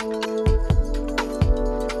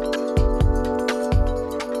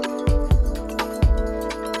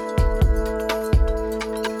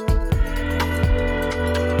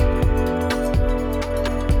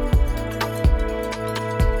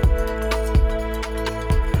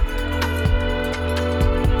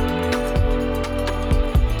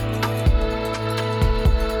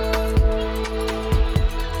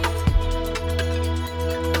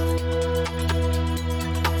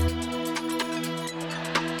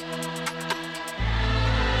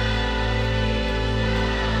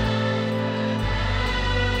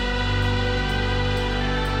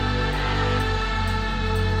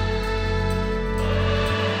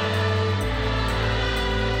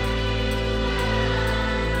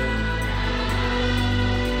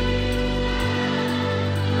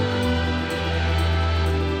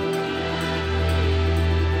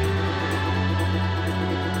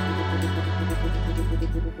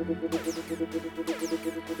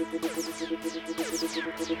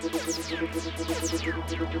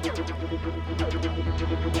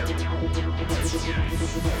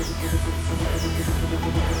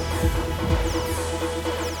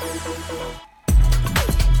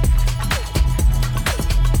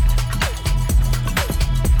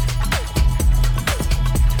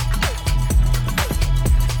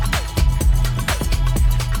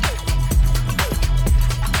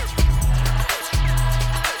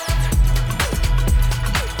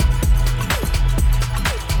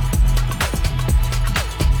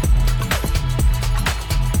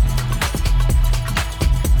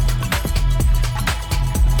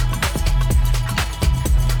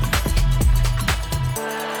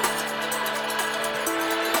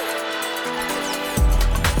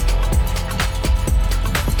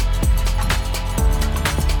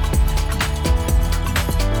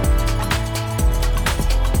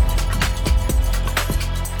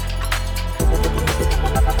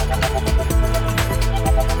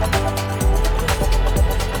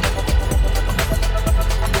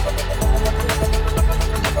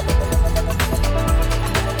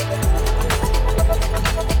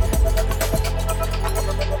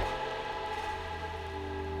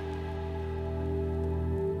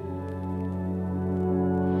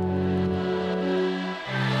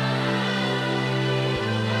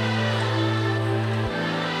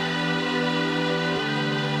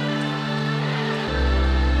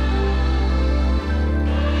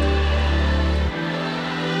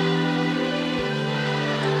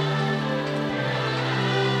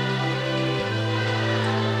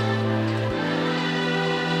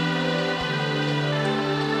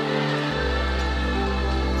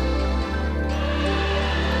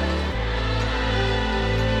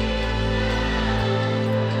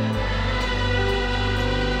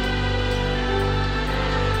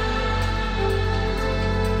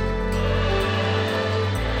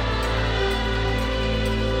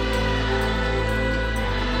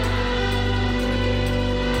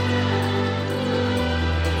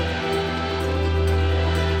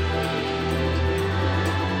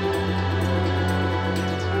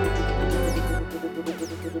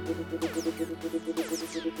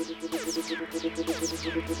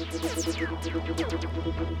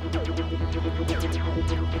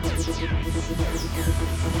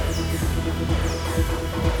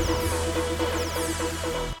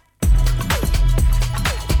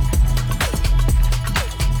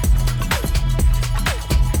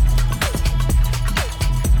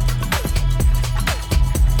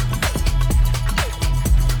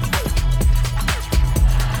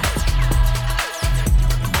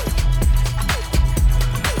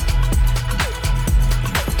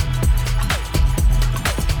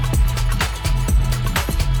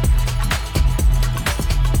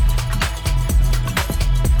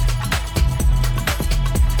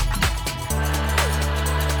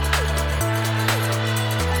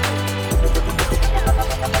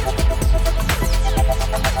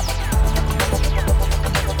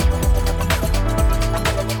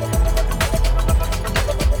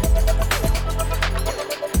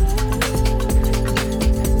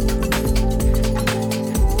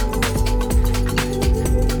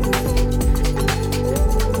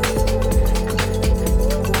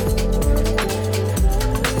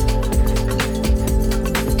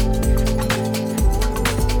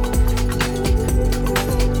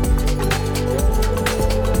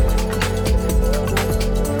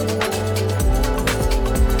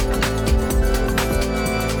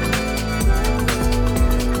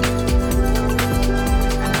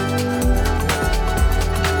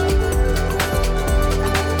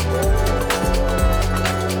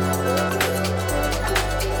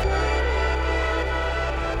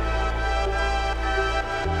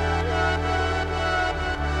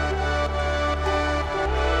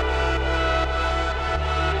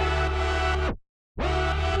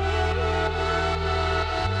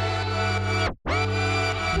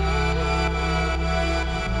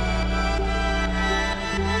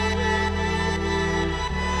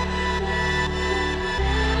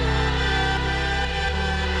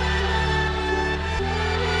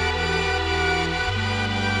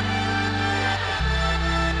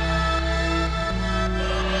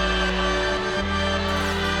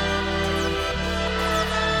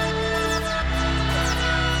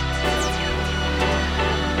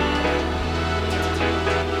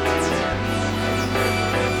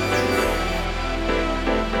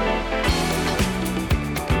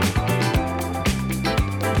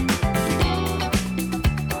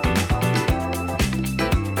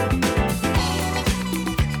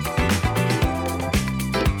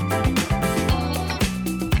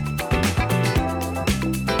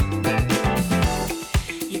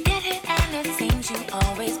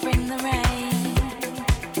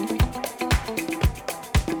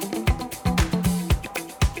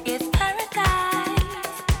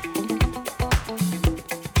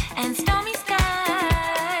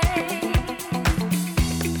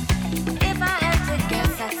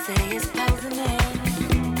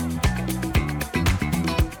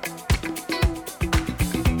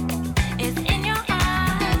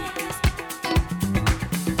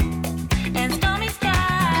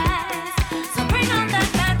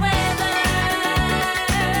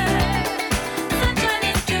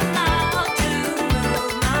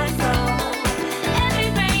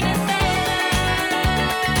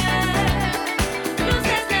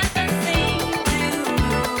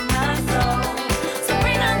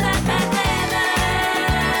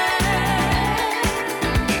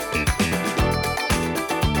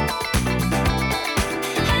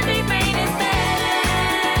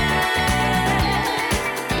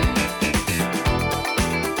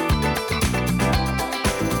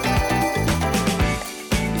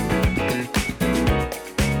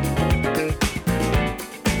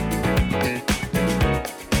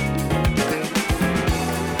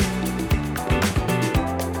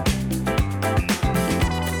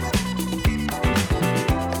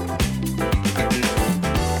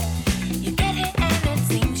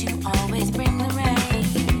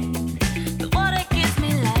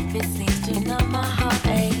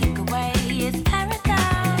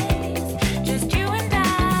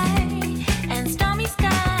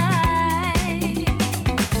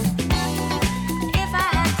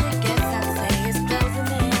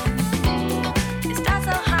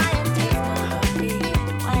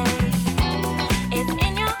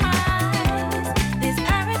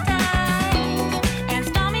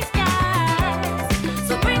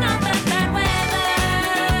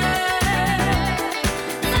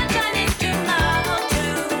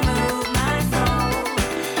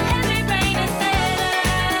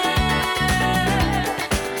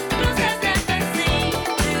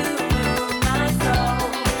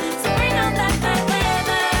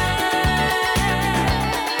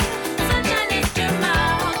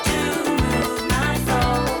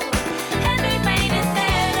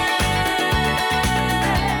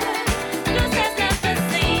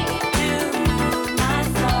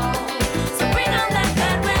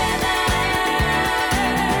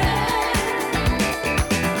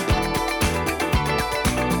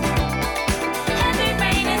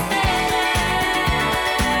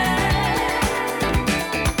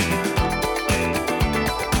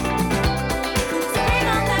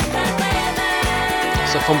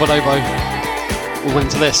 from Bonobo, we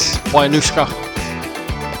went to this by Anushka.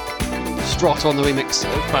 Strata on the remix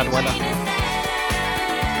of Bad Weather.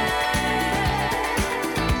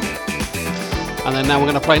 And then now we're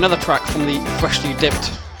going to play another track from the Freshly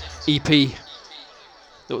Dipped EP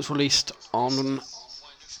that was released on...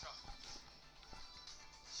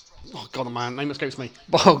 Oh god, man, name escapes me.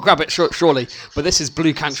 Oh, grab it surely. But this is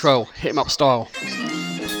Blue Cantrell, Hit 'em Up Style.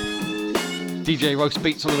 DJ Roast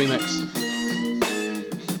Beats on the remix.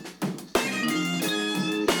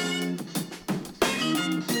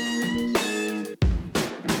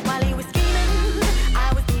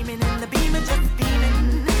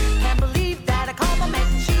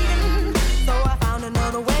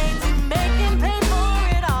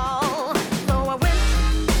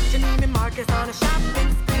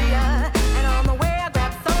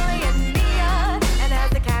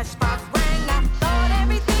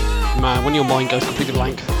 Man, when your mind goes completely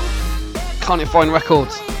blank. Can't It Find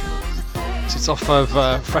Records. It's off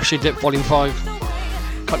of Freshly Dipped Volume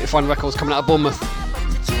 5. Can't It Find Records coming out of Bournemouth.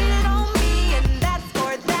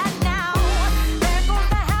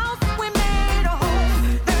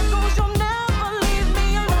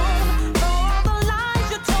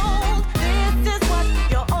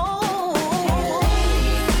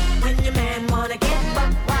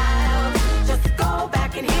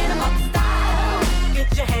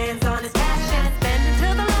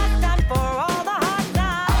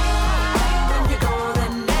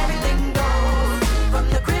 From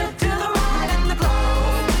the crib to the right and the club.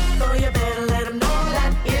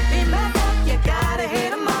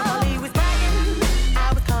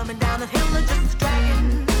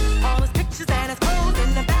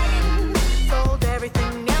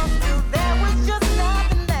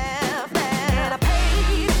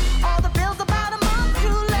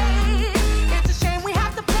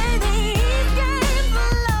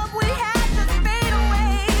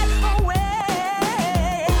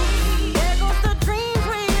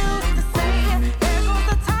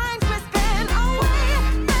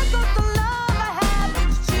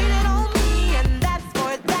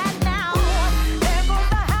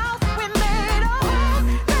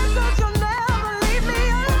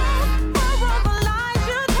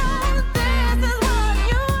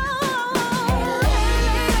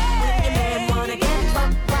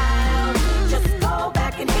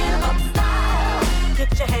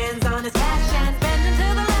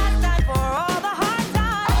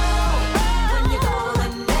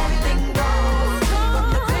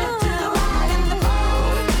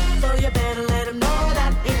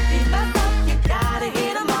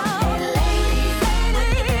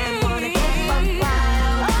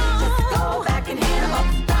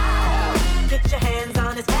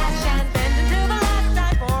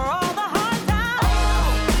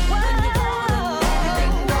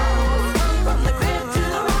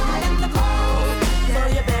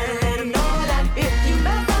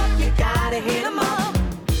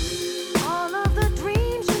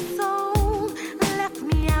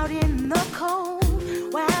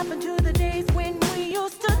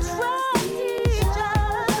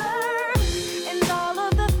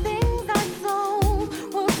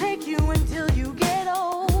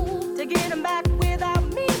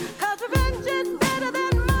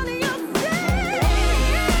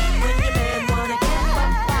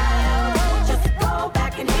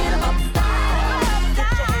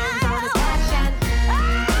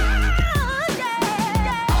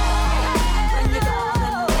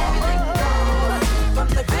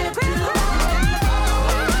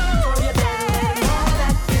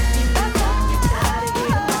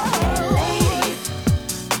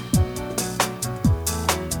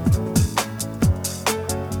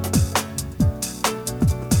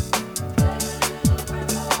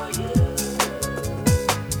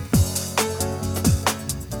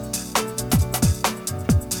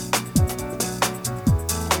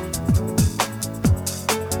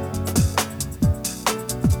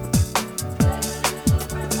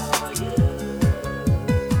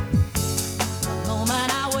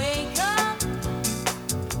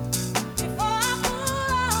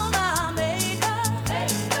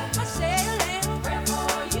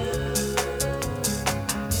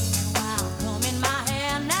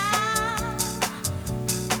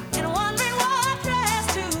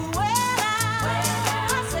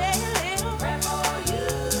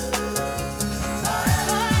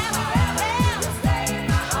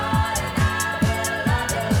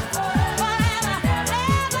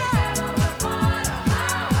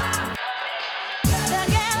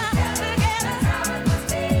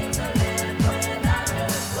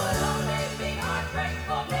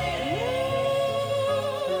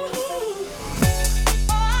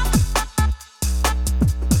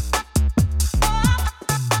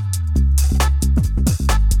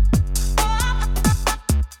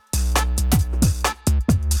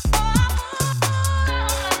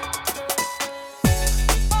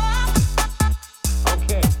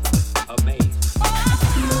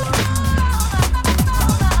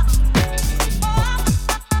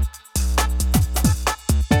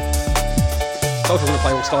 Both are going to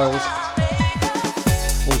play all styles,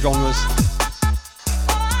 all genres,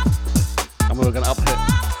 and we're going to up it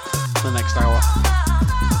the next hour.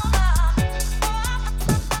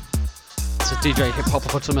 It's a DJ Hip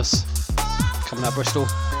Hoppopotamus coming out of Bristol.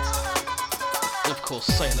 And of course,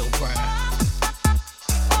 Say a Little Prayer.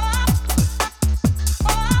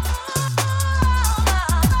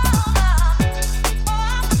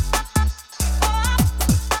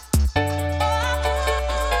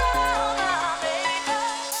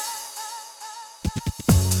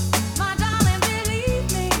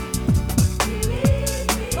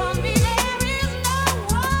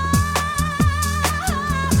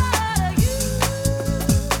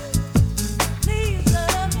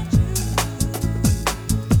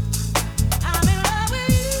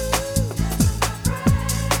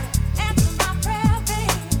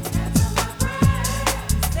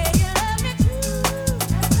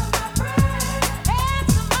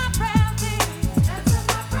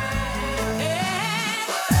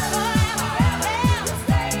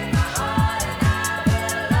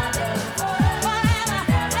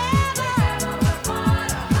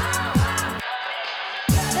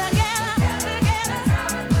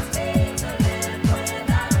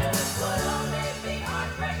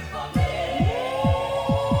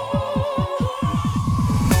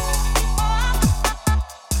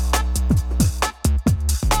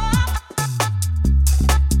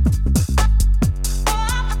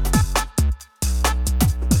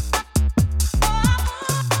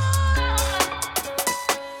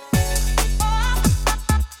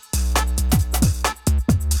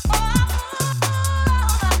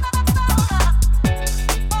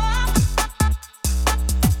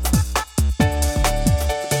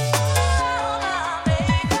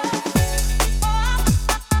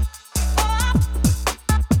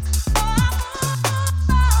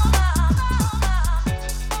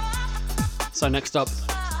 So next up,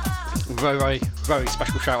 very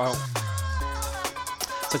special shout out.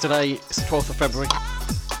 So today is the 12th of February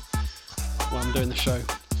when I'm doing the show,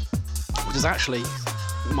 which is actually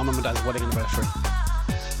my mum and dad's wedding anniversary.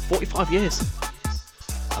 45 years.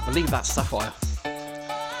 I believe that's Sapphire.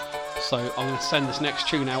 So I'm going to send this next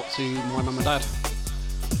tune out to my mum and dad.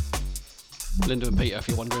 Linda and Peter, if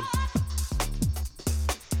you're wondering.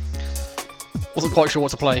 Wasn't quite sure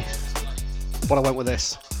what to play, but I went with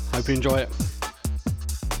this. Hope you enjoy it.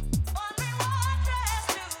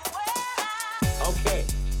 Okay,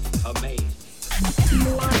 amazing.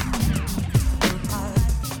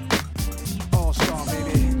 All star,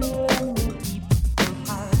 baby.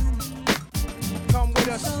 Come with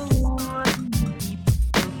us.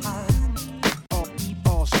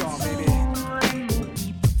 All star, baby.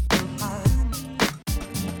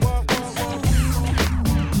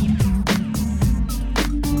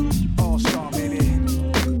 All star, baby.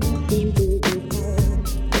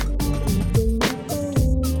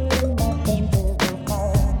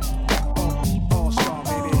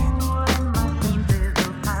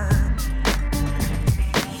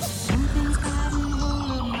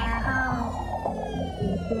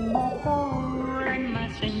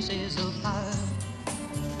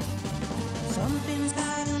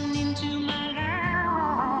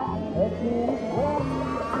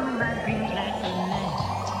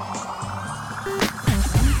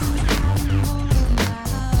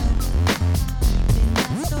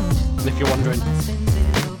 And if you're wondering,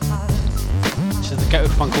 this is the Ghetto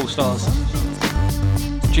Funk All Stars.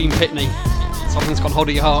 Gene Pitney, Something's Gone Hold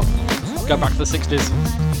of Your Heart. Go back to the 60s,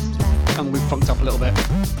 and we've funked up a little bit.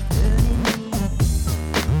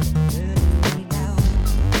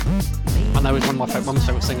 I know he's one of my mum's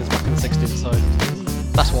favourite singers back in the 60s, so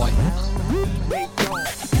that's why.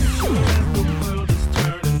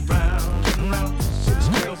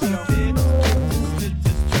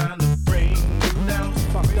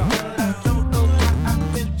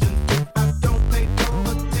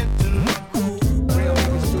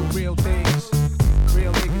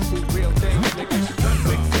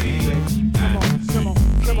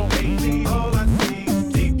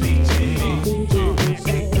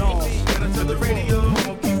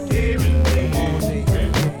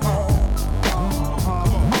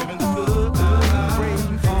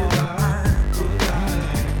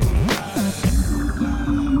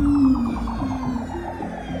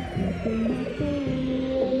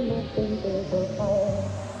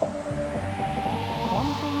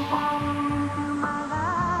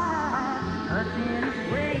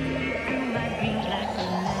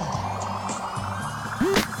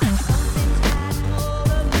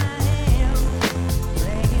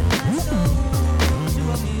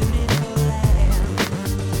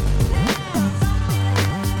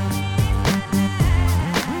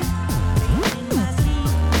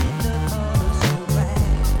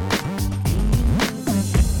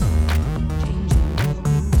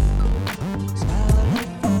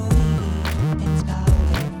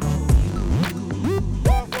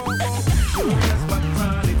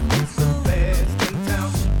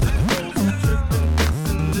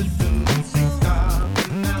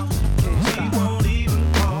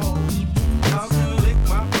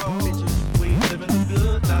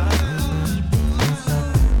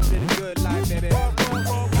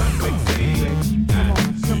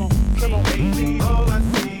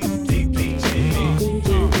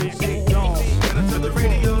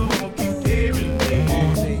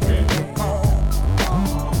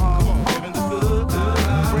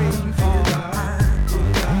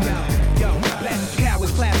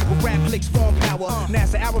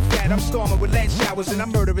 storming with lead showers and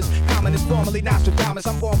I'm murderous. Common is formerly Nostradamus.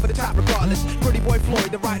 I'm born for the top regardless. Pretty boy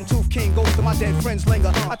Floyd, the rotten tooth king, goes to my dead friends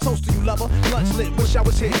linger. I toast to you, lover. Lunch lit, wish I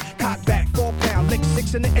was here. Cock back, 4 pound, lick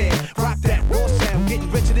 6 in the air. Rock that raw sound,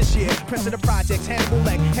 getting richer this year. Prince of the projects, Hannibal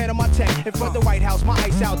Leg, hand on my tech. In front of the White House, my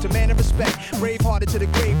ice out, demand and respect. Bravehearted to the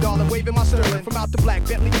grave, darling, waving my sterling. From out the black,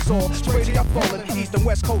 Bentley is all. Crazy, I'm falling. East and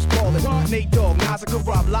West Coast ballin'. Nate Dogg, Nas and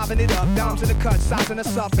Corrupt, livin' it up. Dimes in the cut, sizing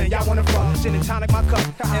us up. And y'all wanna fuck, gin and tonic my cup.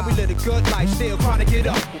 And we live a good life, still trying to get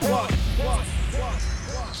up. What?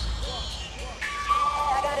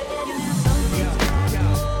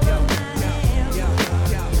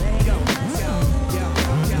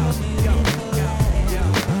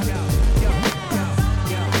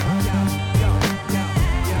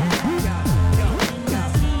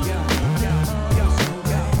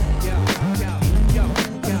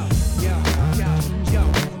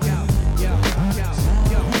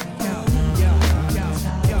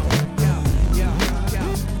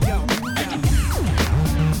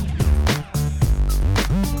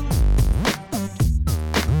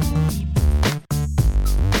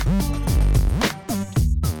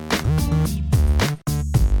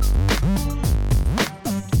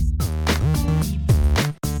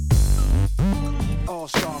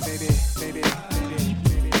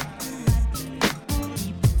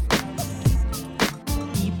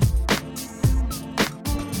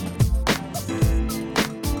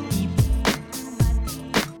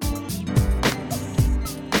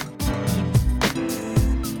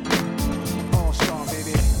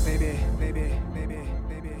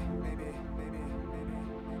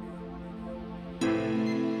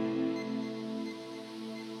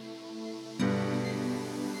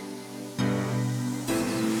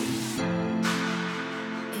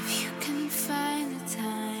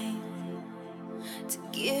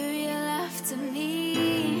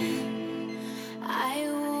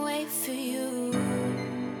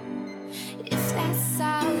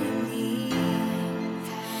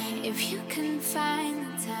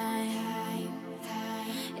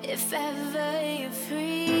 If ever you're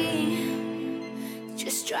free,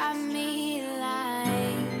 just drop me a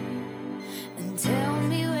line and tell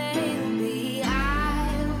me where you'll be.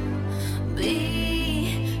 I'll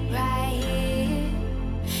be right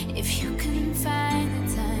here. If you can find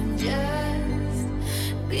the time, just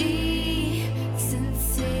be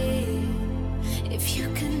sincere. If you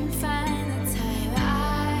can find the time,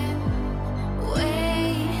 I'll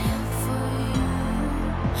wait for you.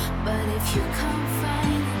 But if you can't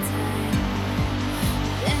find the time,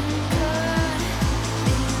 then good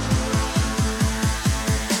be.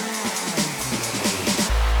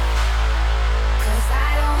 'Cause I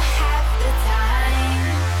don't have the time,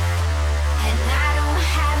 and I don't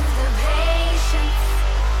have the patience.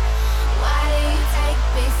 Why do you take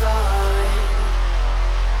me for?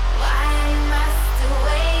 Why am I still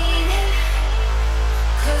waiting?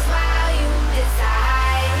 'Cause while you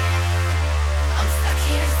decide, I'm stuck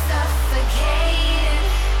here suffocating.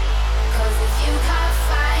 'Cause if you can't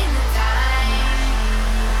find the time,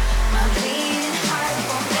 my bleeding heart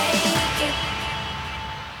won't make it.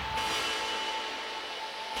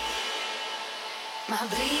 My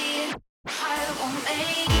bleeding heart won't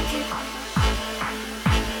make it.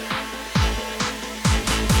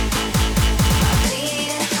 My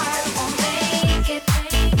bleeding heart won't make it.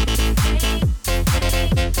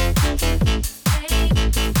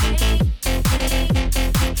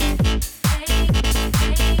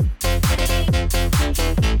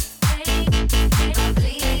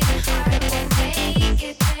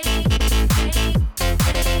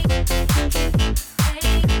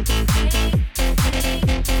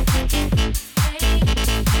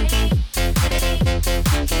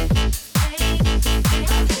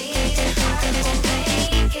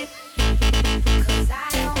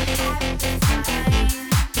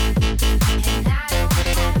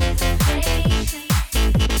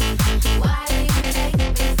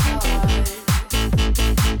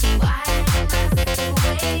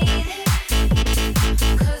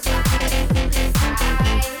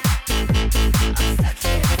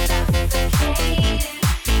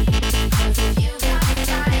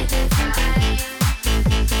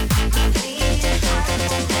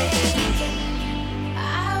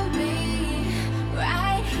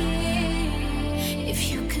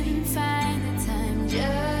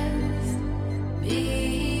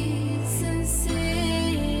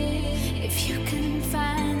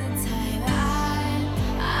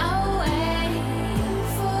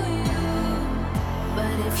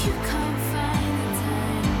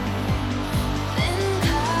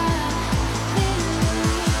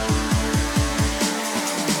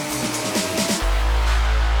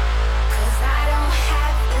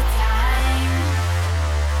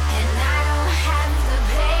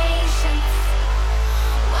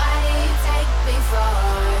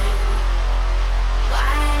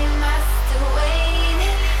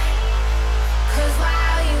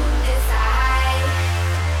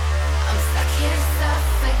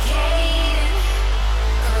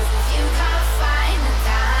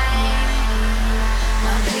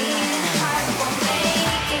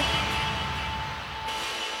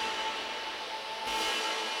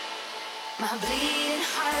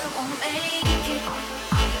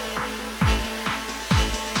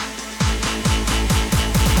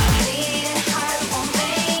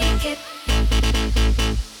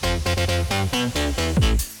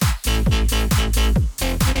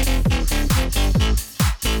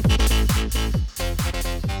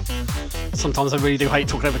 Sometimes I really do hate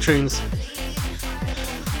talking over tunes.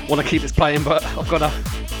 Want to keep this playing, but I've got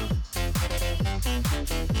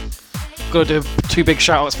to do 2 big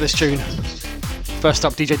shout outs for this tune. First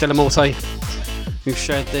up, DJ Delamorte, who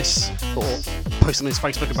shared this or posted on his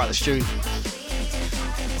Facebook about this tune.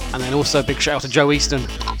 And then also a big shout out to Joe Easton,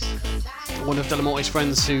 one of Delamorte's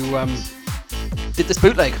friends who did this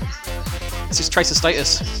bootleg. This is Trace of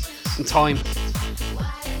Status in Time,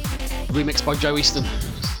 remixed by Joe Easton.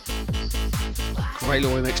 Great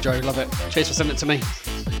little remix, Joe, love it. Cheers for sending it to me.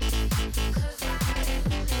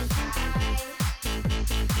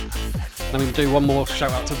 Let me do one more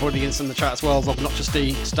shout out to everybody in the chat as well. Rob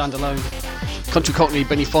Notchesty, Standalone, Country Cockney,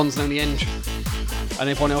 Benny Fonz, and the Eng, and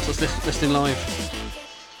everyone else that's listening live.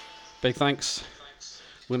 Big thanks.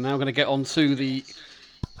 We're now going to get on to the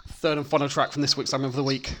third and final track from this week's Album of the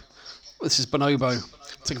Week. This is Bonobo,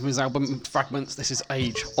 taken from his album Fragments. This is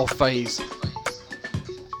Age of Phase.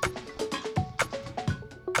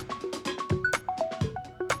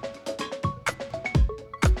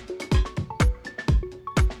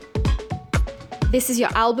 This is your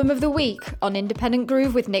Album of the Week on Independent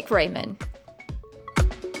Groove with Nick Raymond.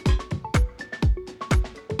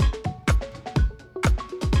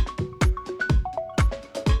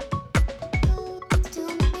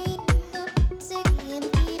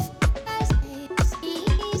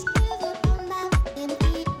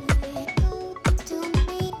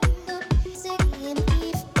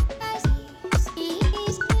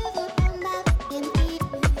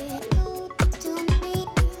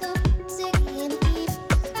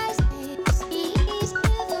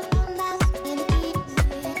 Now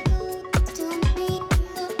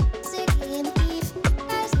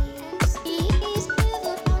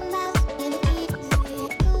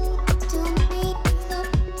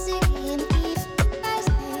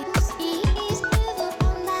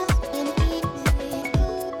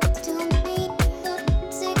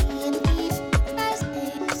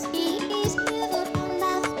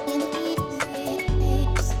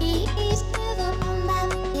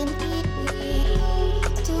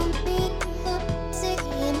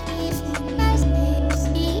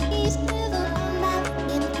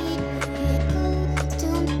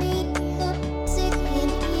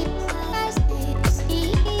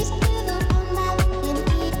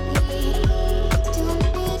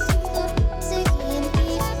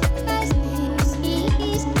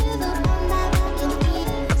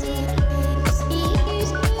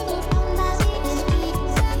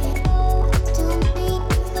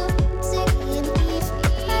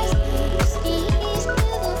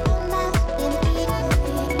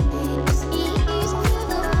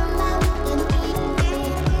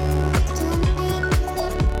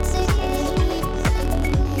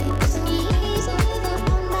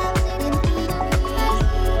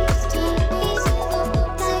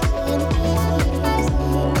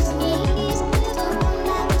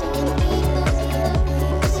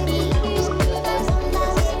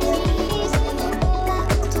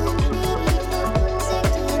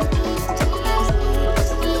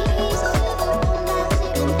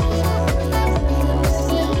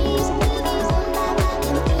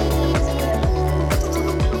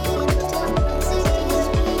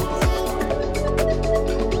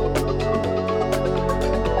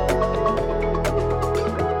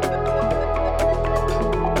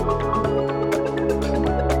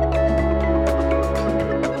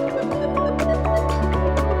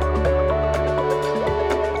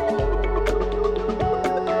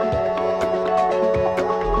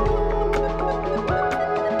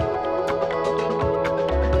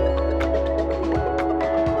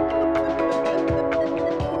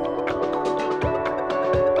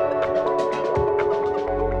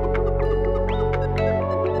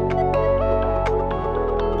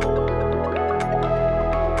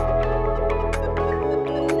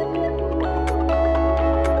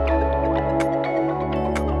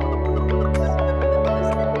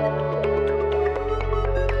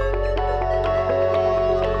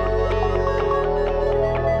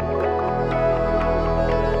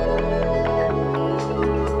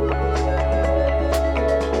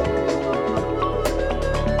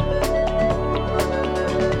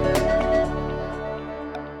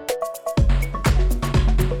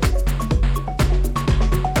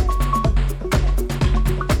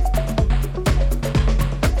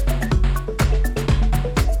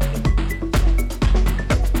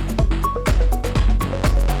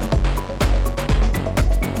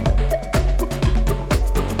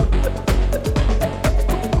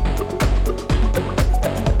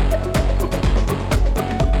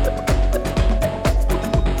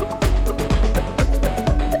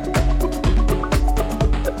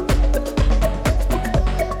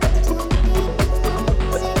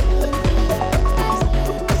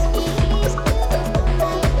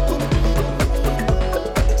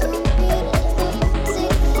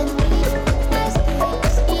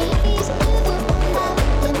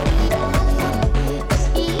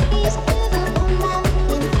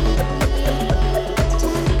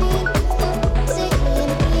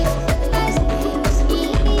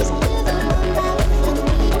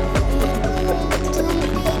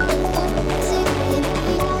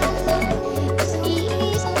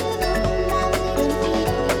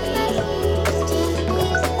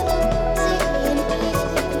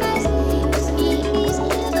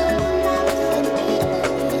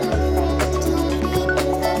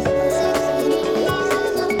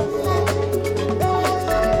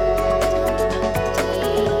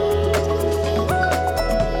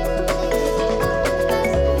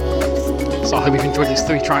So I hope you've enjoyed these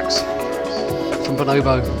 3 tracks from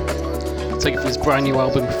Bonobo. Take it from his brand new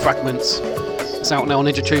album, Fragments. It's out now on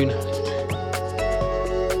Ninja Tune.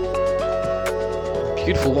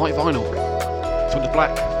 Beautiful white vinyl. From the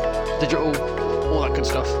black, digital, all that good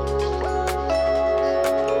stuff.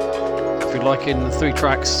 If you're liking the 3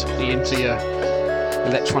 tracks, you're into your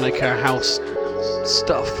electronic house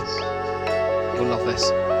stuff, you'll love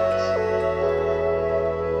this.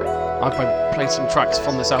 I've played some tracks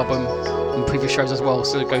from this album in previous shows as well,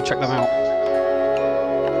 so go check them out.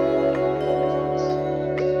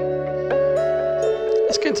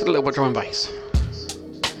 Let's get into the little bit of drum and bass.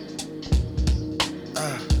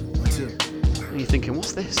 And you're thinking,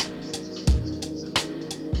 what's this?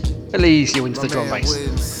 It'll ease you into the drum and bass.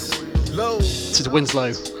 This is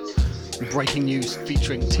Winslow, Breaking News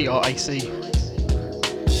featuring TRAC.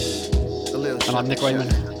 And I'm Nick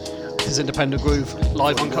Raymond. This is Independent Groove,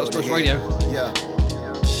 live on Cutter's Choice Radio.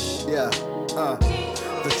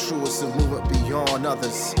 The truest and move it beyond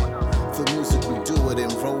others. For music we do it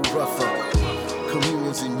and roll rougher.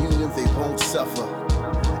 Communions and union they won't suffer.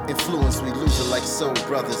 Influence we lose it like soul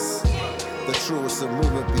brothers. The truest and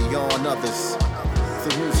move it beyond others.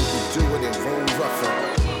 For music we do it and roll rougher.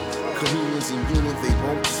 Communions and union they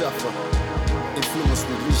won't suffer. Influence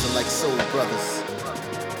we lose it like soul brothers.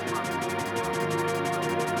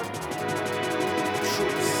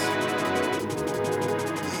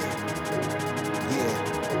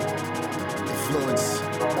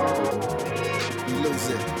 We lose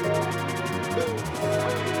it.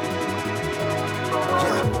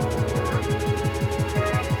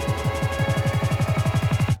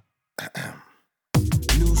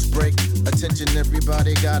 News break, attention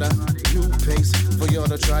everybody got a new pace for y'all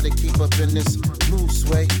to try to keep up in this mood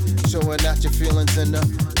sway, showing out your feelings in a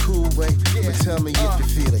cool way. But tell me if you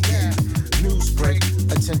feel it. News break,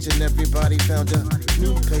 attention everybody found a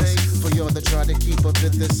new pace for y'all to try to keep up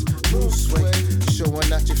in this mood sway,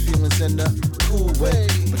 showing out your feelings in a cool way.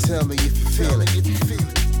 But tell me if you feel it.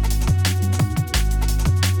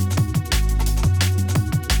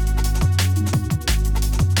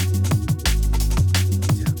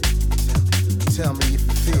 Tell me if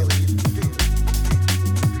you feel it.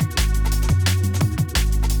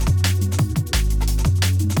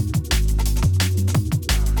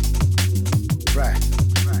 Right.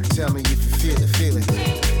 Tell me if you feel it.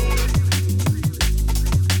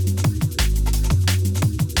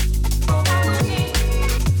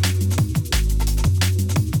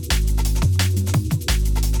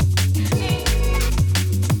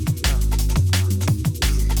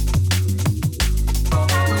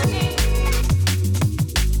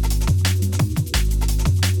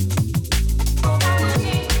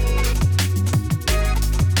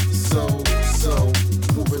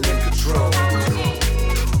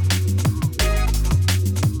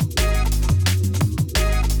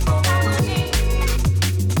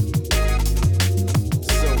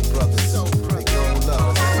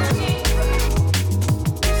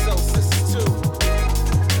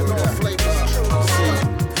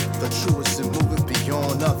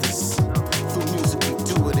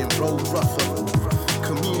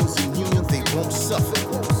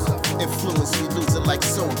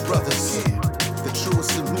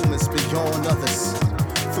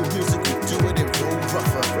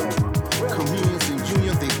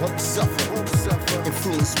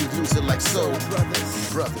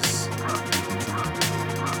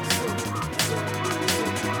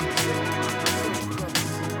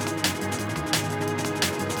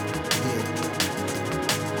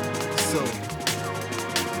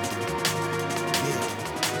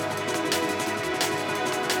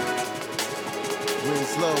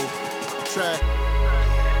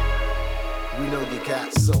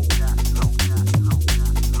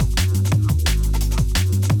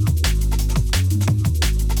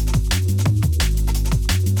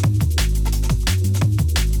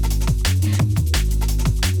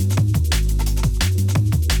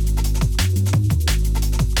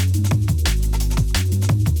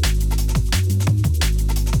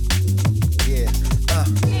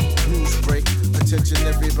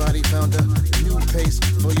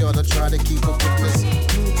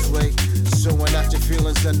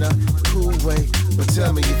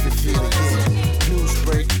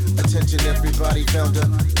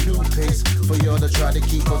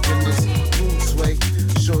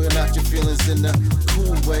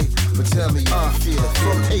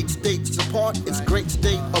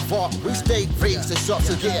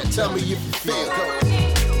 So yeah, tell me if you feel it.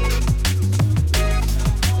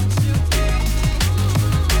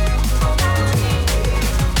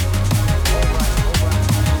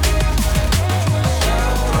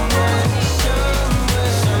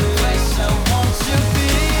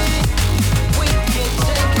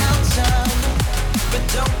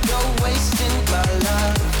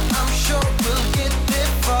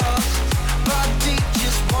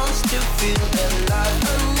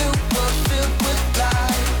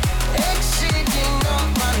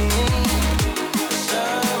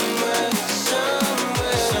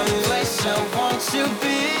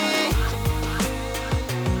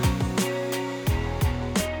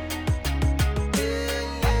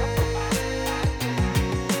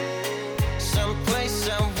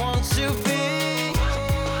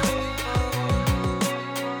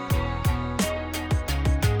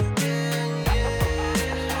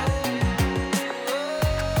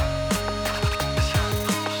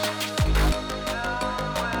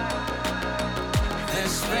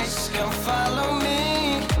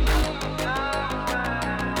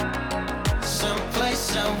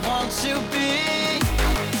 someplace I want to be.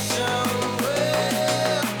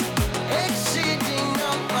 Somewhere exceeding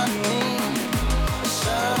all my needs.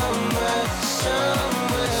 Somewhere,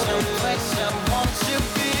 someplace I want to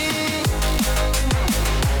be.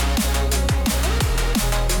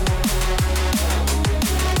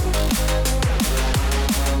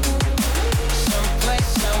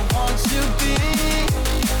 Someplace I want to be.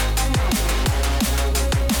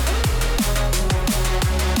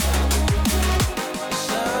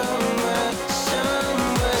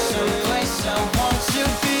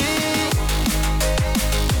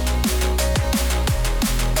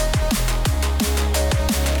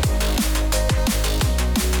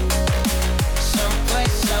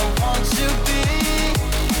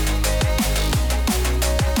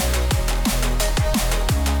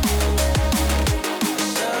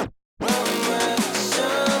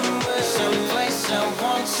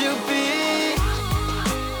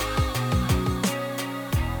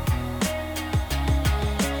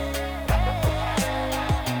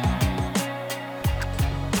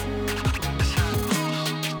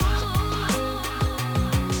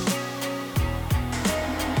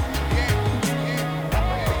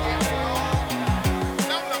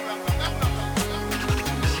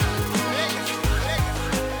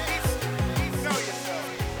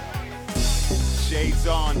 Shades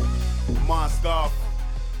on, mask off,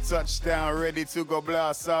 touchdown ready to go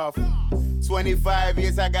blast off. 25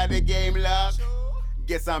 years I got the game locked.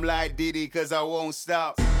 Guess I'm like Diddy cause I won't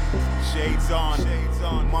stop. Shades on,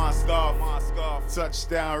 mask off,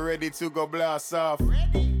 touchdown ready to go blast off.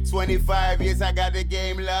 25 years I got the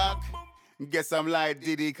game locked. Guess I'm like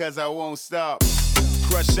Diddy cause I won't stop.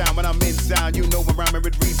 Crush out when I'm in town, you know I'm rhyming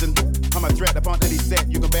with reason. I'm a threat upon any set,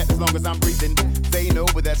 you can bet as long as I'm breathing. They know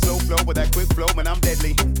with that slow flow, with that quick flow, man, I'm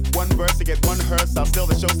deadly. One verse to get one hearse, I'll steal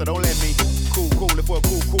the show, so don't let me. Cool, if we're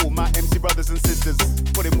cool, my MC brothers and sisters.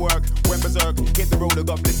 Put in work, went berserk, hit the road, I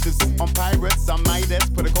got blisters. On pirates, I'm Midas,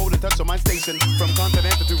 put a golden touch on my station. From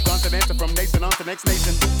continent to continent, from nation on to next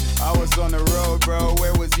nation. I was on the road, bro,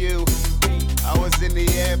 where was you? I was in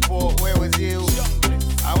the airport, where was you?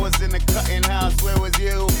 I was in the cutting house, where was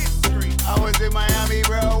you? I was in Miami,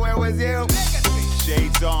 bro, where was you?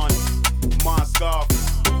 Shades on, mask off,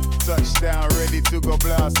 touchdown ready to go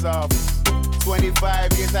blast off.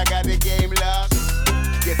 25 years I got the game locked.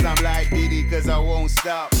 Guess I'm like Diddy cause I won't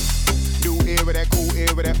stop. New era, that cool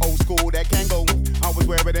era, that old school, that can go. I was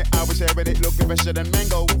wearing it, I was sharing it, looking fresher than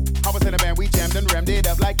mango. I was in a band, we jammed and rammed it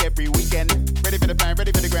up like every weekend. Ready for the plan,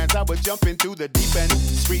 ready for the grants, I was jumping through the deep end.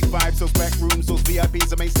 Street vibes, those back rooms, those VIPs,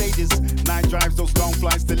 the main stages. Night drives, those long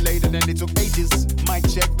flights delayed and then it took ages. Mic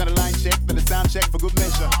check, then a line check, then a sound check for good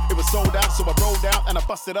measure. It was sold out, so I rolled out and I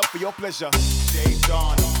busted up for your pleasure. Shades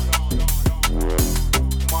on,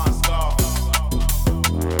 mask off.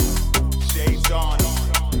 Shades on.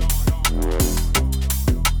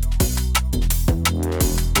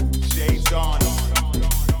 Shades on,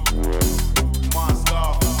 mask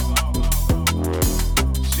off.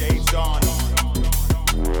 Shades on,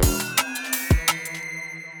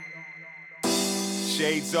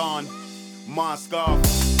 shades on, mask off.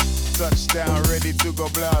 Touchdown ready to go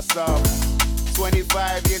blast off.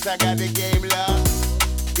 25 years I got the game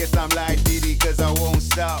locked. Guess I'm like Diddy cause I won't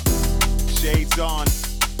stop. Shades on,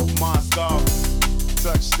 mask off.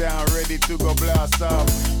 Touchdown ready to go blast off.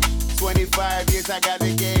 25 years I got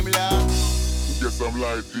the game locked. Guess I'm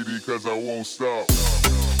like Diddy cause I won't stop.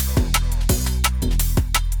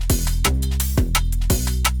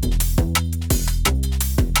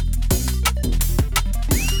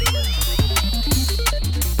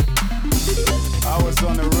 I was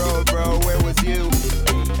on the road, bro, where was you?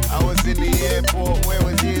 I was in the airport, where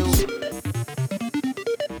was you?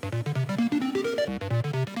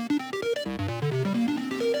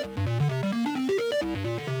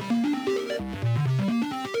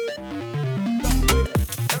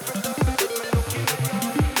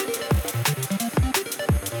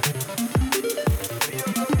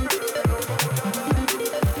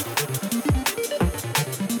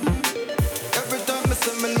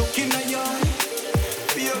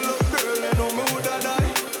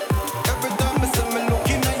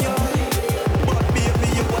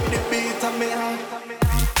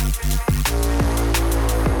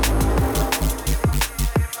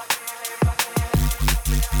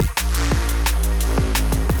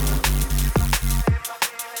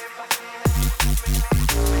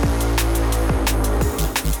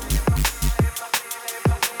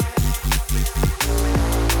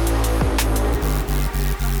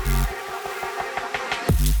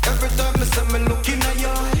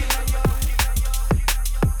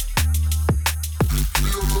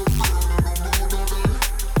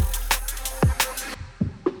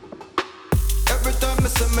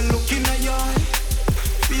 say me look in your eye,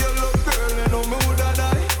 feel love girl, you know me woulda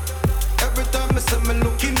die. Every time me say me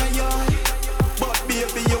look in your eye, but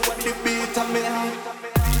baby you want the beat of me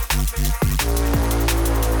heart.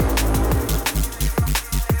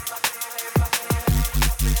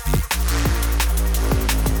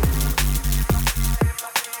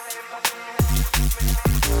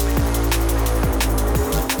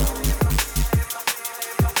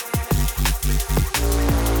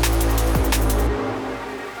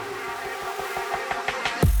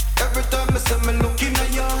 Every time me say me look in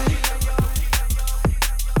your eye,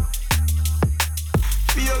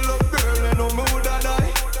 feel love girl, you know me woulda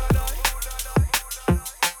die.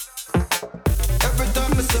 Every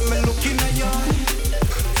time me say me look in your eye,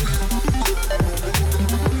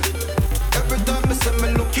 every time me say me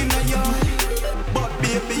look in your eye, but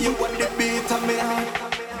baby you want the beat of me heart.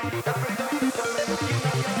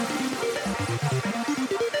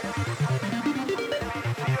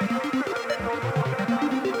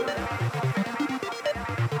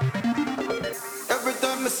 Every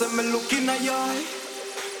time me say me look in your eye,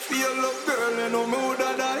 feel love girl, you know me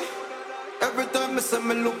woulda die. Every time me say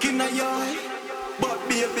me look in your eye, but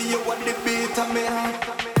baby you want the beat of me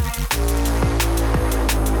heart.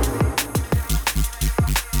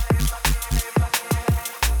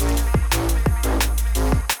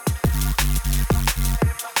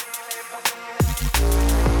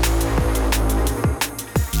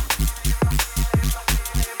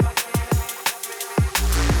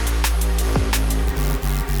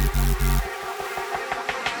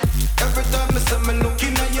 Every time me say me look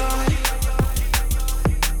in your eye,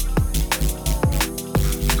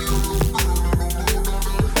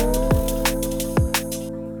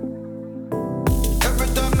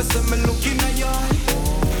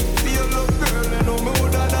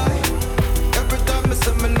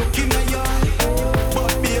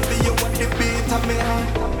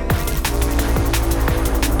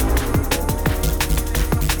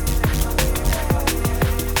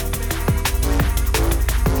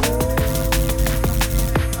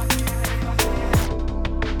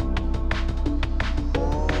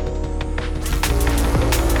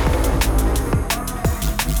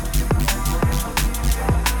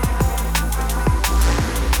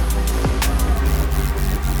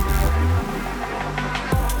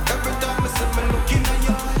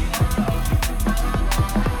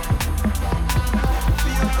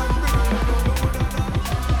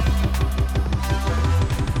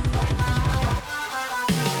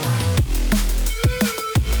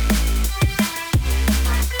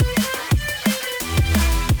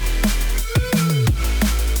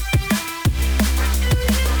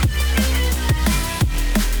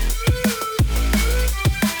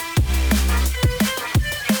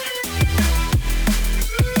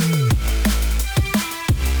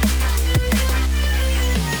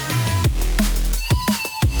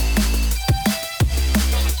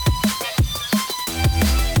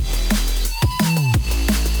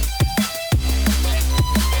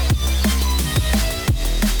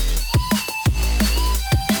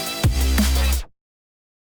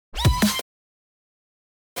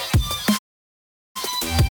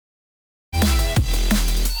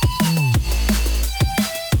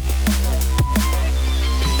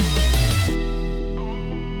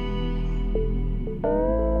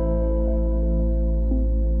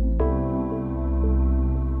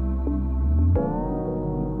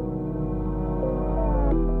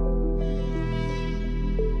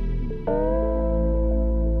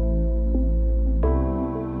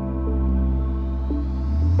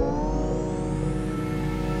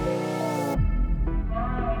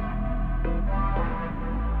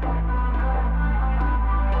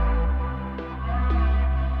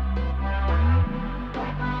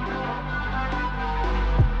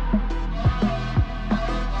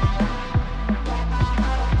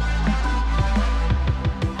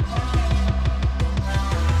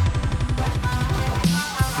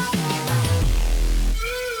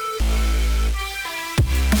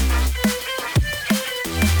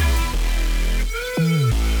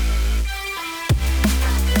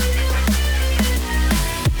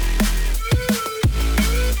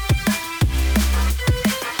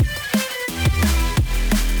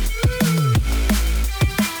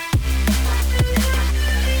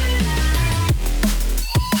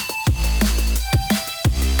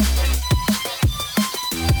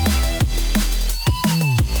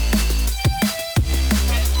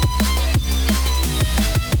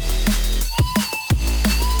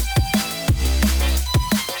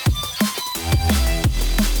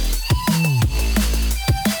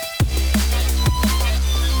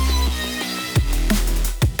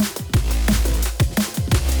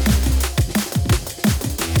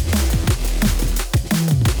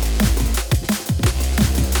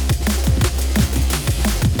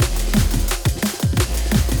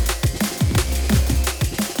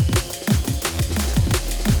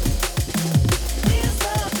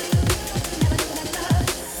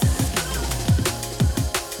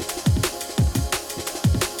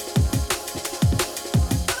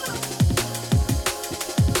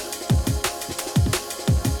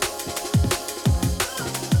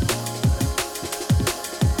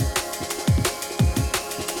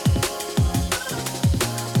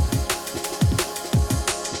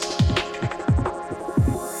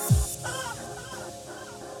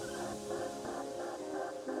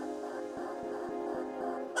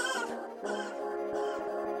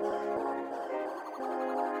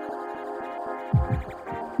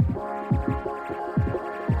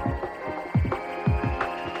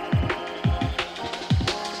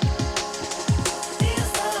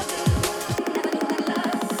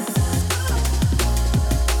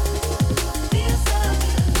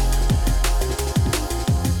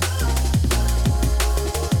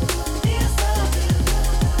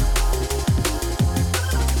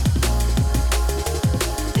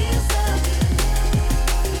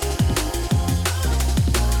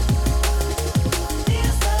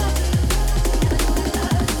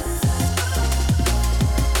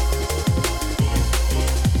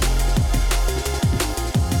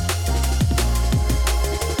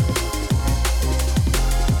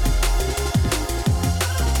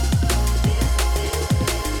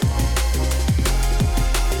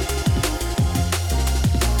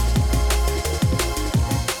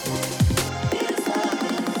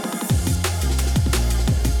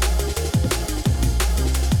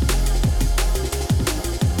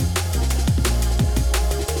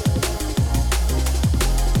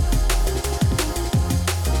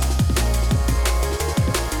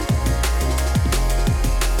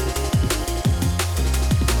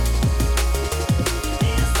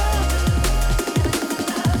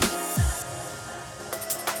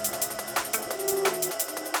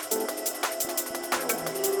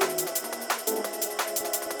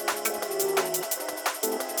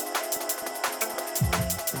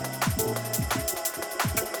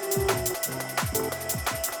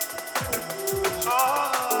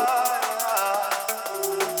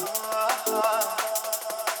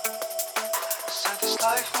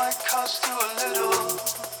 life might cost you a little.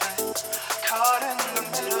 Caught in the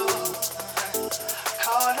middle.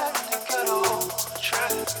 Caught in the ghetto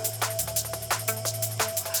trap.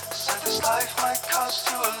 Said this life might cost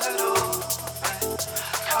you a little.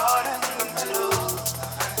 Caught in the middle.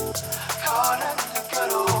 Caught in the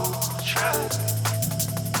ghetto trap.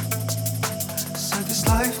 Said this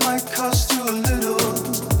life might cost you a little.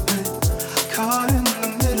 Caught in the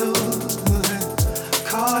middle.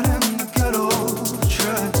 Caught in the ghetto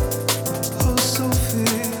trap. Oh,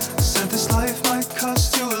 Sophie. Said this life might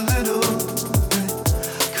cost you a little.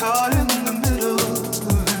 Caught in the middle.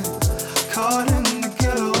 Caught in the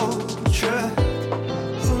ghetto trap.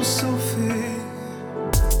 Oh, Sophie.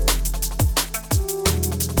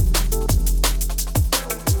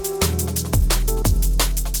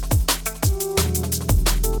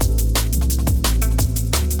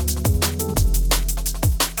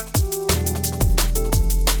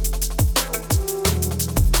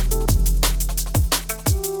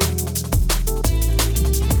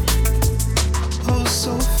 Oh,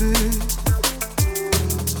 Sophie.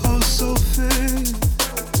 Oh, Sophie.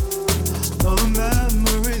 All the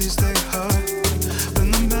memories they hurt, and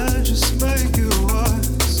the men just make it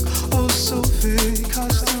worse. Oh, Sophie,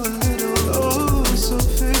 cost you a little. Oh,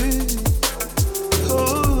 Sophie.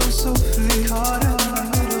 Oh, Sophie, caught in the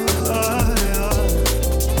middle.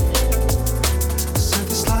 Said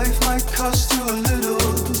this life might cost you a little.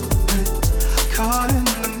 Caught in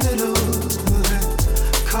the middle.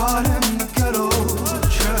 Caught in the ghetto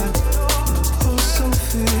trap. Oh,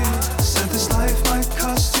 Sophie. Said this life might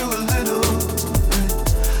cost you a little.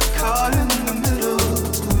 Caught in the middle.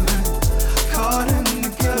 Caught in the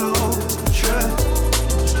ghetto trap.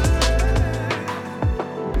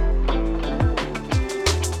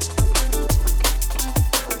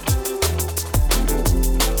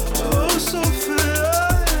 Oh, Sophie.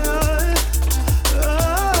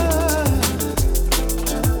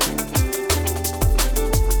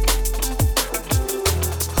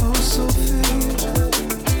 Oh, Sophie.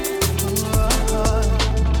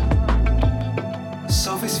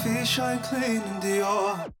 Sophie's feet shine clean in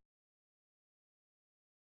Dior.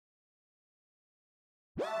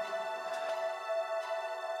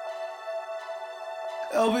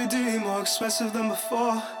 LBD more expensive than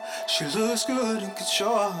before. She looks good in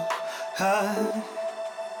couture.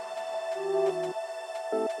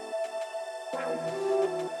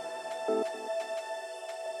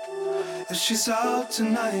 If she's out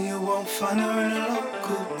tonight, you won't find her in a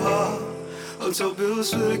local bar. Hotel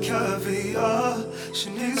bills for the caviar. She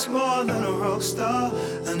needs more than a rock star,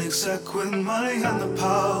 an exec with money and the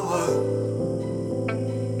power.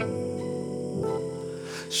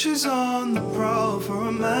 She's on the prowl for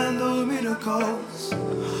a man that will meet her goals.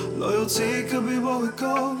 Loyalty could be what we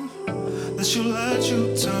go. That she'll let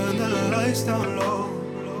you turn the lights down low.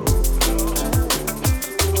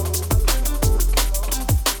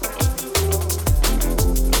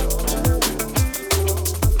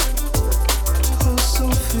 Oh,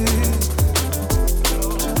 Sophie.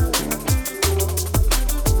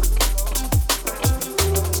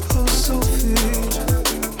 Oh, Sophie.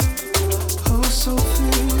 Oh,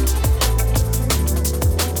 Sophie.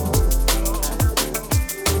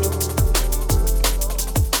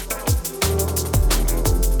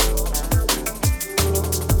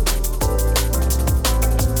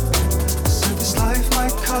 Said this life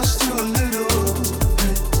might cost you a little.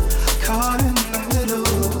 Caught in the middle.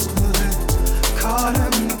 Caught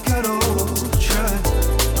in the ghetto trap.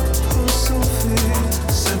 Oh, Sophie.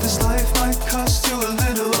 Said this life might cost you a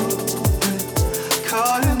little.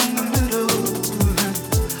 Caught in the middle.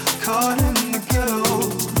 Caught in the ghetto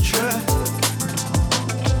trap.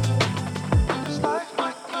 This life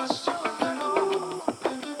might cost you a little.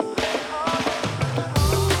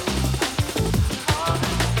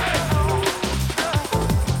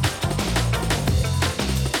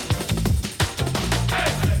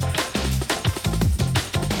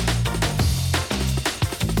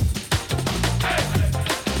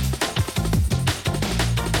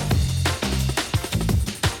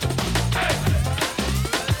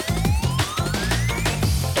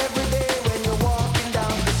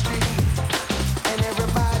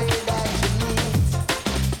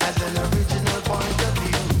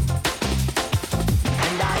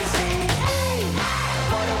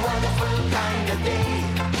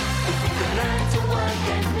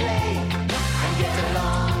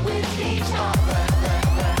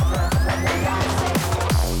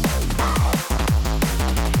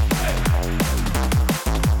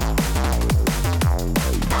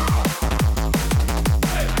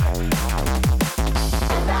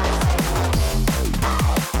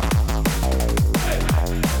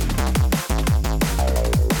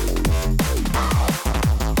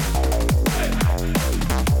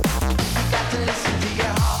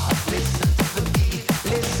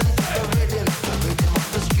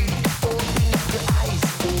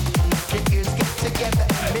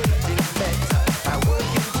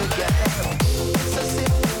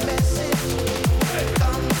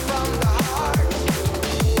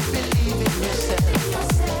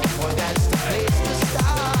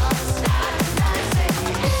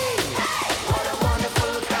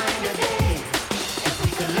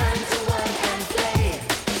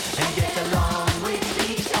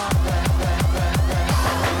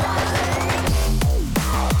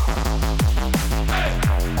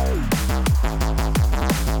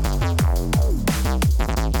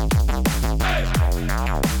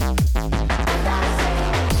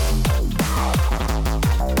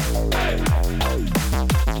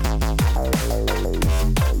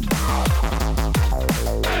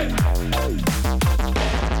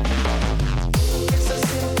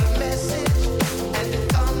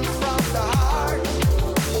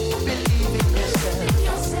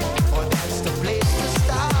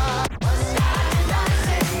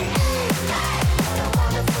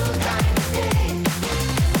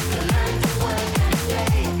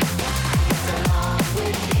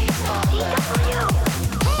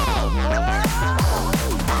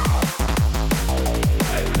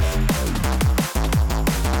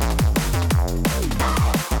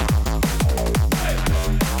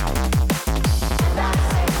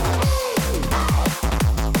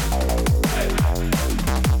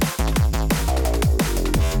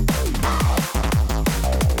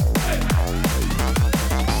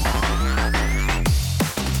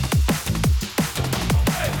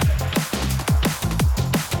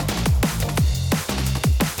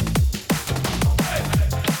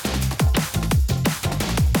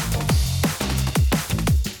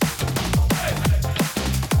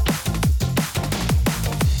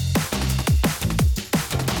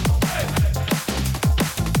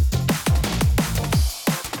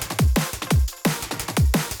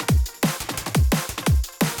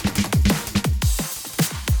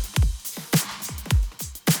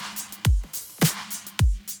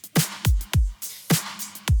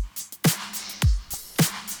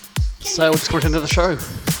 So we'll just come to the end of the show.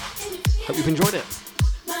 Hope you've enjoyed it.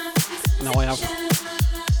 Now I have.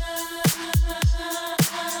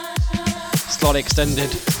 Slightly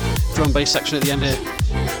extended drum and bass section at the end here.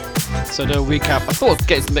 So do a recap. I thought I'd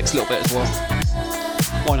get into the mix a little bit as well.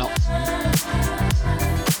 Why not?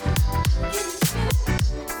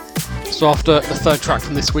 So after the third track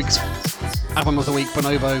from this week's Album of the Week,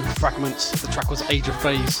 Bonobo, Fragments, the track was Age of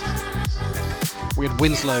Phase. We had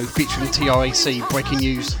Winslow featuring TRAC, Breaking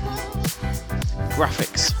News.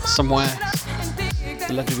 Graphics, Somewhere.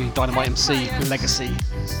 The legendary Dynamite MC, Legacy.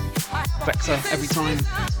 Vector, Every Time.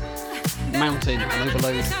 Mountain and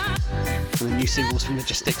Overload. And the new singles from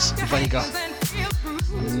Logistics, Vega.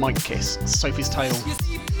 And Mike Kiss, Sophie's Tale.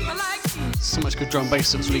 So much good drum and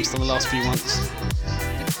bass that was released in the last few months.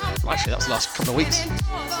 Well, actually, that was the last couple of weeks.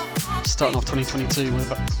 Starting off 2022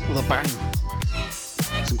 with a bang.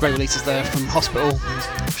 Some great releases there from Hospital,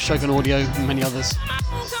 Shogun Audio, and many others.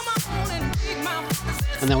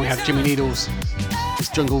 And then we had Jimmy Needles, his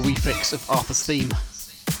jungle refix of Arthur's Theme.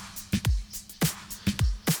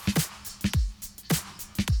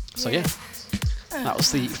 So yeah, that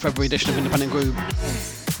was the February edition of Independent Groove.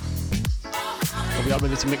 I'll be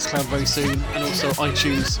uploaded to Mixcloud very soon, and also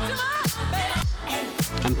iTunes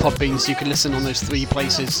and Podbean, so you can listen on those 3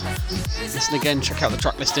 places. Listen again, check out the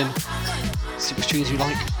track listing, see which tunes you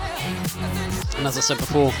like. And as I said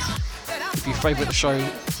before, if you favourite the show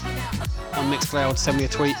on Mixcloud, send me a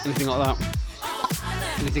tweet, anything like that.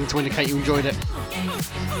 Anything to indicate you enjoyed it.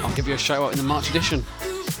 I'll give you a shout out in the March edition.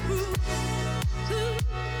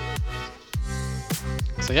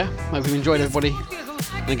 So yeah, hope you enjoyed, everybody.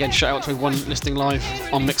 And again, shout out to everyone listening live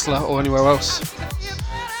on Mixler or anywhere else.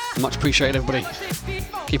 Much appreciated, everybody.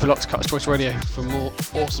 Keep it locked to Cutter's Choice Radio for more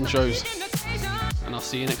awesome shows. And I'll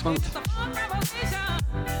see you next month.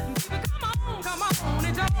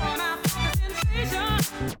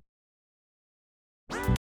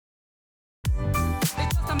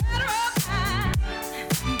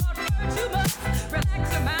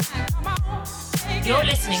 You're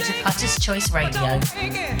listening to Cutter's Choice Radio.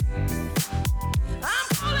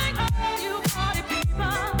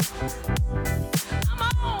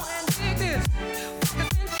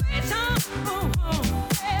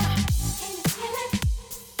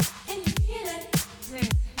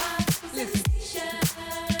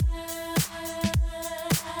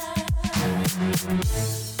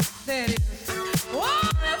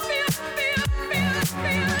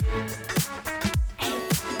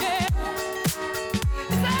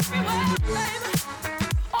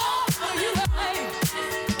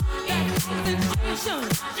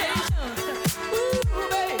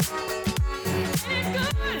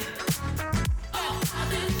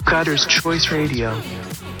 Cutter's Choice Radio.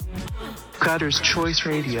 Cutter's Choice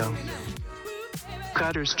Radio.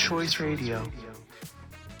 Cutter's Choice Radio.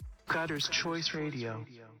 Cutter's Choice Radio.